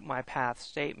to my path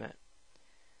statement.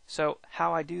 So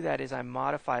how I do that is I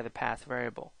modify the path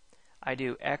variable. I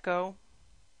do echo,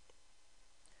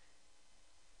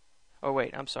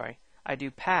 I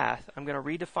do path. I'm going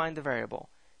to redefine the variable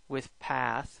with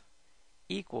path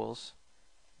equals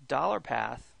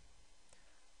 $path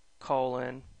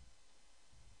 /root/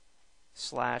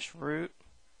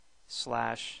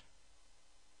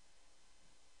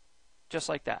 just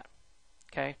like that.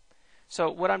 Okay?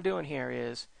 So what I'm doing here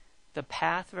is the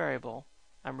path variable,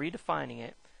 I'm redefining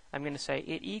it. I'm going to say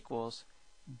it equals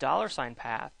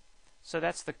 $path. So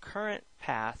that's the current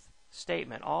path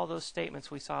statement. All those statements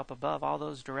we saw up above, all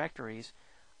those directories,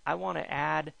 I want to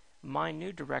add my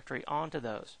new directory onto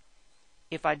those.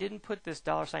 If I didn't put this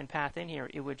 $path in here,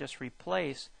 it would just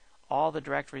replace all the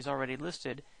directories already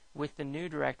listed with the new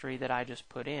directory that I just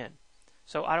put in.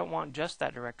 So I don't want just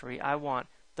that directory, I want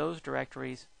those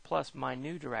directories plus my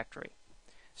new directory.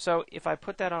 So if I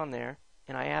put that on there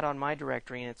and I add on my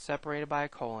directory and it's separated by a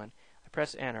colon, I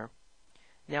press enter.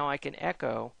 Now I can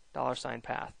echo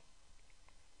 $path.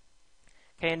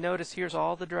 Okay, and notice here's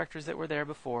all the directories that were there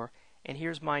before, and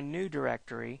here's my new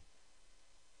directory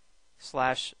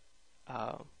 /root.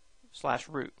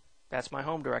 That's my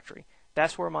home directory.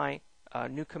 That's where my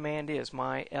new command is.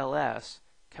 My ls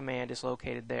command is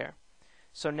located there.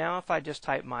 So now if I just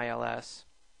type myls,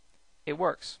 it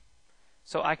works.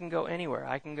 So I can go anywhere.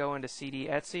 I can go into cd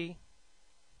etc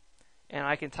and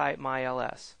I can type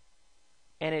myls,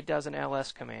 and it does an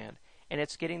ls command, and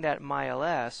it's getting that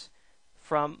myls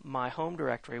from my home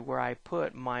directory where I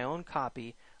put my own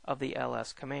copy of the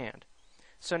ls command.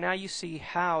 So now you see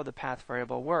how the path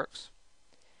variable works.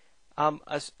 An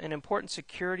important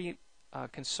security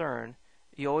concern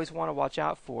you always want to watch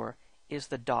out for is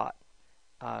the dot.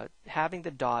 Having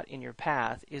the dot in your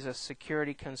path is a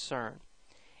security concern,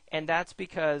 and that's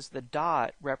because the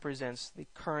dot represents the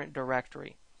current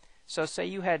directory. So say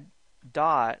you had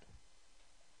dot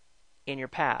in your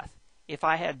path. If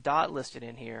I had dot listed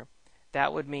in here,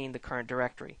 that would mean the current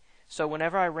directory. So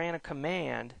whenever I ran a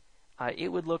command,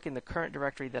 it would look in the current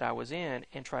directory that I was in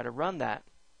and try to run that,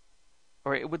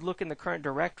 or it would look in the current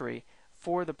directory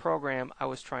for the program I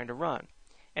was trying to run.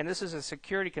 And this is a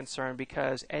security concern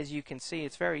because, as you can see,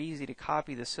 it's very easy to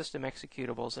copy the system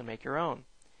executables and make your own.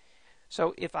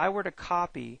 So if I were to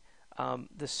copy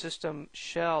the system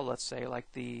shell, let's say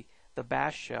like the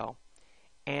bash shell,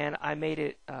 and I made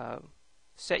it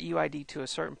set UID to a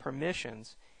certain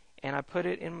permissions, and I put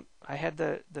it in, I had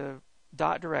the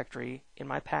dot directory in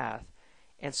my path,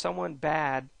 and someone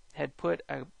bad had put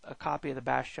a copy of the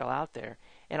bash shell out there,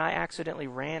 and I accidentally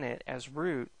ran it as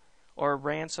root, or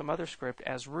ran some other script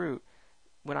as root,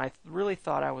 when I really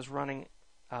thought I was running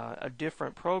a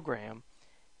different program,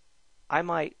 I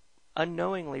might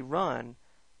unknowingly run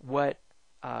what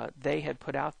they had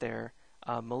put out there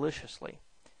maliciously.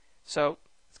 So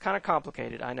it's kind of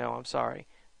complicated, I know, I'm sorry,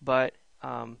 but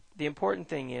the important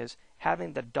thing is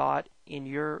having the dot in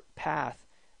your path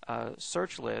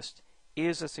search list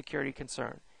is a security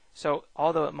concern. So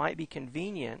although it might be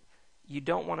convenient, you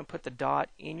don't want to put the dot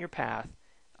in your path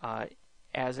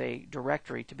as a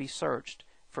directory to be searched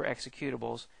for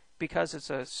executables because it's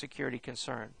a security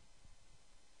concern.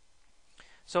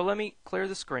 So let me clear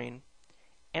the screen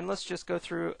and let's just go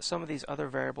through some of these other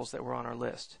variables that were on our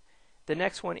list. The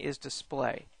next one is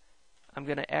display. I'm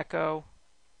going to echo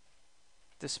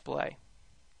display.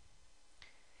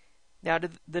 Now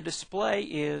the display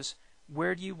is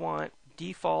where do you want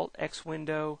default X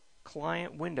window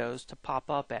client windows to pop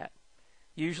up at.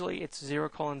 Usually it's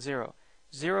 0:0.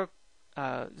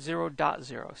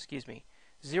 0.0, excuse me.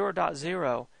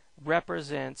 0.0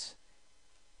 represents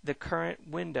the current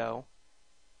window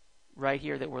right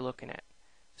here that we're looking at.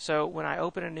 So when I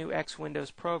open a new X Windows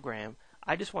program,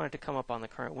 I just want it to come up on the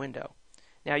current window.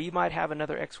 Now you might have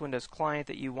another X Windows client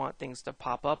that you want things to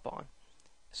pop up on.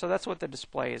 So that's what the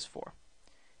display is for.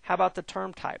 How about the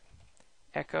term type?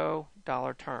 Echo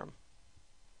 $term.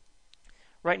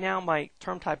 Right now my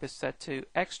term type is set to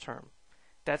Xterm.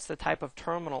 That's the type of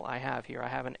terminal I have here. I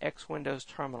have an X Windows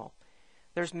terminal.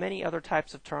 There's many other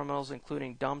types of terminals,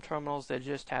 including dumb terminals that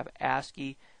just have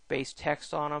ASCII based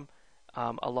text on them.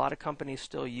 A lot of companies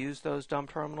still use those dumb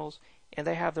terminals, and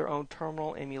they have their own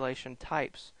terminal emulation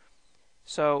types.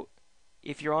 So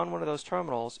if you're on one of those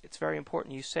terminals, it's very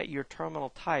important you set your terminal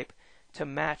type to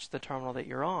match the terminal that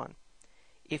you're on.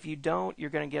 If you don't, you're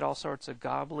going to get all sorts of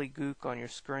gobbledygook on your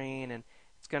screen, and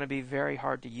it's going to be very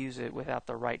hard to use it without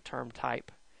the right term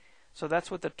type. So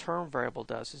that's what the term variable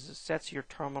does, is it sets your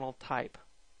terminal type.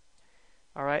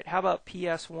 Alright, how about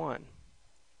PS1?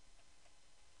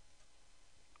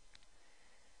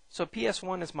 So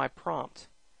PS1 is my prompt,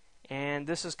 and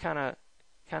this is kind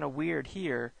of weird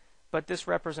here, but this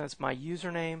represents my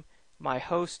username, my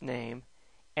host name,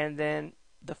 and then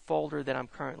the folder that I'm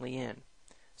currently in.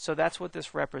 So that's what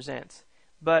this represents.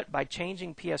 But by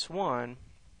changing PS1,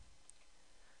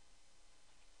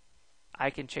 I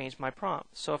can change my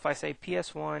prompt. So if I say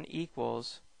PS1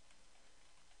 equals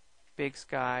Big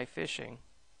Sky Fishing,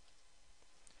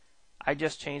 I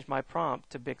just changed my prompt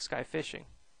to Big Sky Fishing.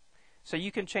 So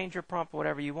you can change your prompt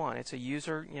whatever you want. It's a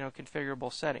user,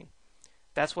 configurable setting.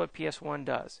 That's what PS1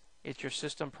 does. It's your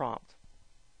system prompt.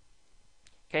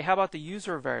 Okay, how about the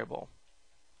user variable?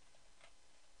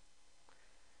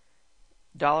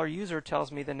 $user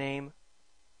tells me the name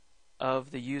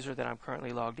of the user that I'm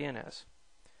currently logged in as.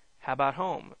 How about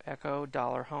home? Echo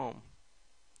 $home.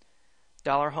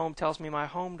 $home tells me my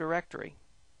home directory.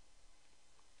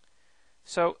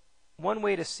 So one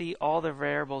way to see all the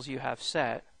variables you have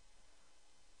set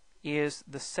is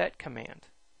the set command.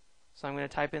 So I'm going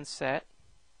to type in set,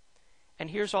 and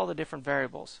here's all the different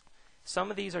variables. Some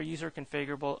of these are user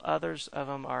configurable, others of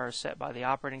them are set by the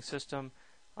operating system,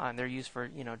 and they're used for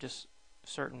just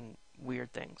certain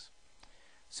weird things.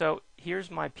 So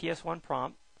here's my PS1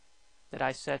 prompt that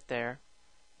I set there.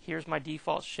 Here's my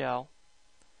default shell.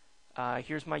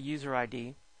 Here's my user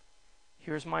ID.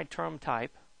 Here's my term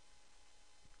type.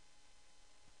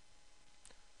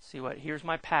 Here's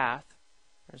my path.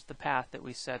 There's the path that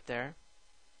we set there.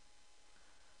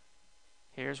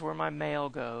 Here's where my mail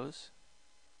goes.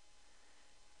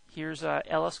 Here's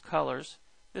LS colors.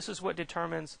 This is what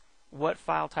determines what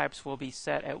file types will be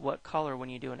set at what color when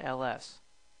you do an LS.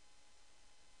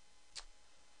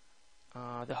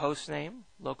 The host name,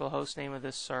 local host name of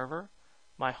this server,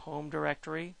 my home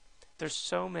directory. There's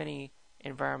so many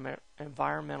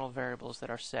environmental variables that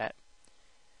are set.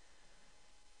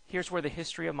 Here's where the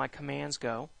history of my commands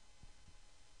go,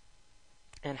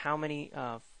 and how many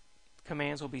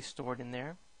commands will be stored in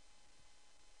there.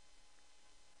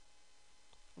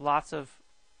 Lots of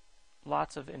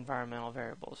environmental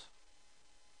variables.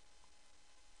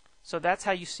 So that's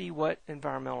how you see what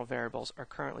environmental variables are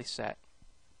currently set.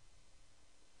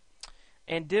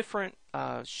 And different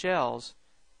shells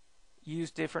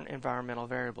use different environmental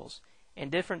variables.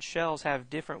 And different shells have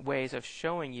different ways of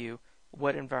showing you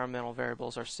what environmental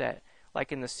variables are set.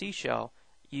 Like in the C shell,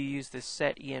 you use this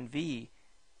setenv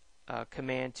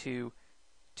command to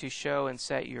show and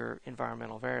set your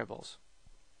environmental variables.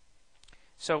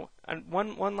 So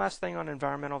one last thing on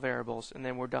environmental variables, and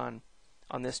then we're done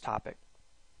on this topic.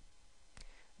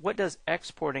 What does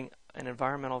exporting an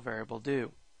environmental variable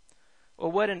do?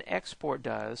 Well, what an export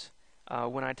does,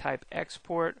 when I type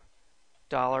export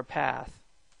 $path,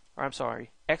 or I'm sorry,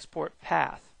 export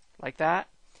path, like that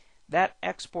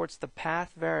exports the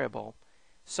path variable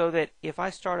so that if I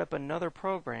start up another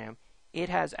program, it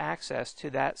has access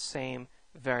to that same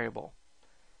variable.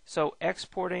 So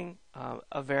exporting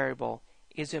a variable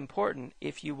is important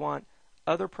if you want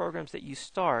other programs that you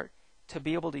start to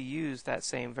be able to use that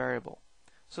same variable.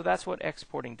 So that's what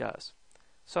exporting does.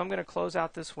 So I'm going to close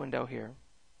out this window here,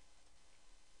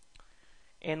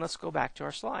 and let's go back to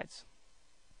our slides.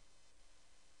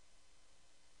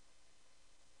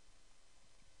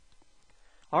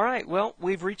 Alright, well,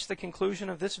 we've reached the conclusion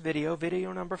of this video,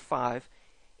 video number 5.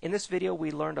 In this video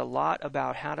we learned a lot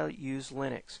about how to use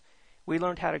Linux. We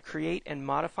learned how to create and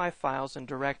modify files and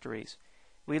directories.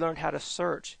 We learned how to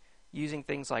search using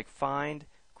things like find,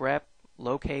 grep,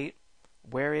 locate,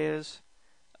 whereis,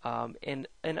 and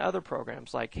other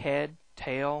programs like head,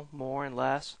 tail, more, and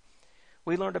less.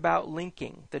 We learned about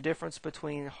linking, the difference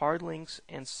between hard links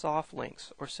and soft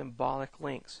links or symbolic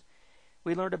links.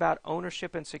 We learned about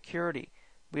ownership and security.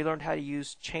 We learned how to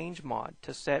use changemod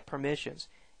to set permissions,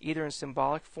 either in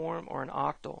symbolic form or in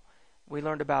octal. We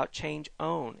learned about change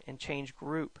own and change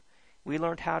group. We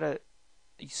learned how to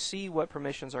see what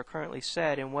permissions are currently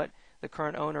set and what the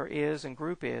current owner is and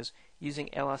group is using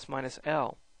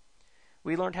ls-l.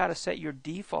 We learned how to set your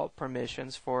default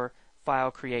permissions for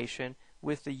file creation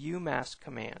with the umask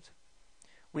command.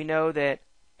 We know that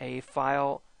a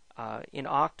file in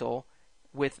Octal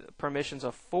with permissions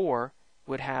of 4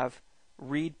 would have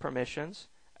read permissions,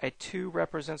 a 2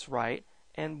 represents write,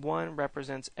 and 1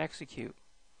 represents execute.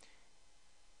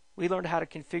 We learned how to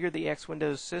configure the X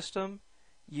Windows system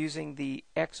using the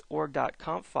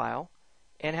xorg.conf file,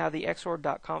 and how the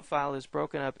xorg.conf file is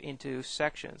broken up into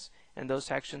sections, and those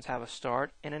sections have a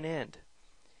start and an end.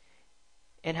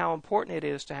 And how important it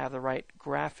is to have the right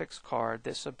graphics card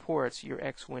that supports your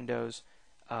X Windows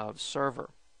server.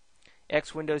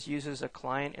 X Windows uses a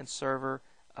client and server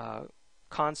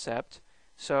concept,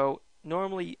 so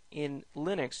normally in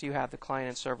Linux you have the client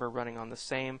and server running on the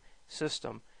same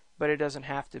system, but it doesn't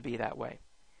have to be that way.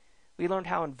 We learned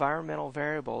how environmental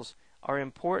variables are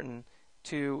important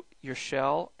to your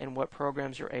shell and what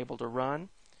programs you're able to run.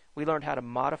 We learned how to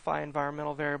modify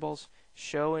environmental variables,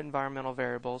 show environmental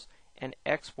variables, and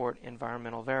export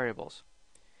environmental variables.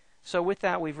 So with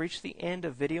that, we've reached the end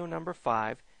of video number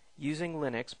 5, Using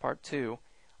Linux, Part 2.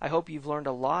 I hope you've learned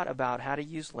a lot about how to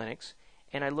use Linux,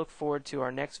 and I look forward to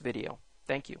our next video.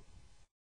 Thank you.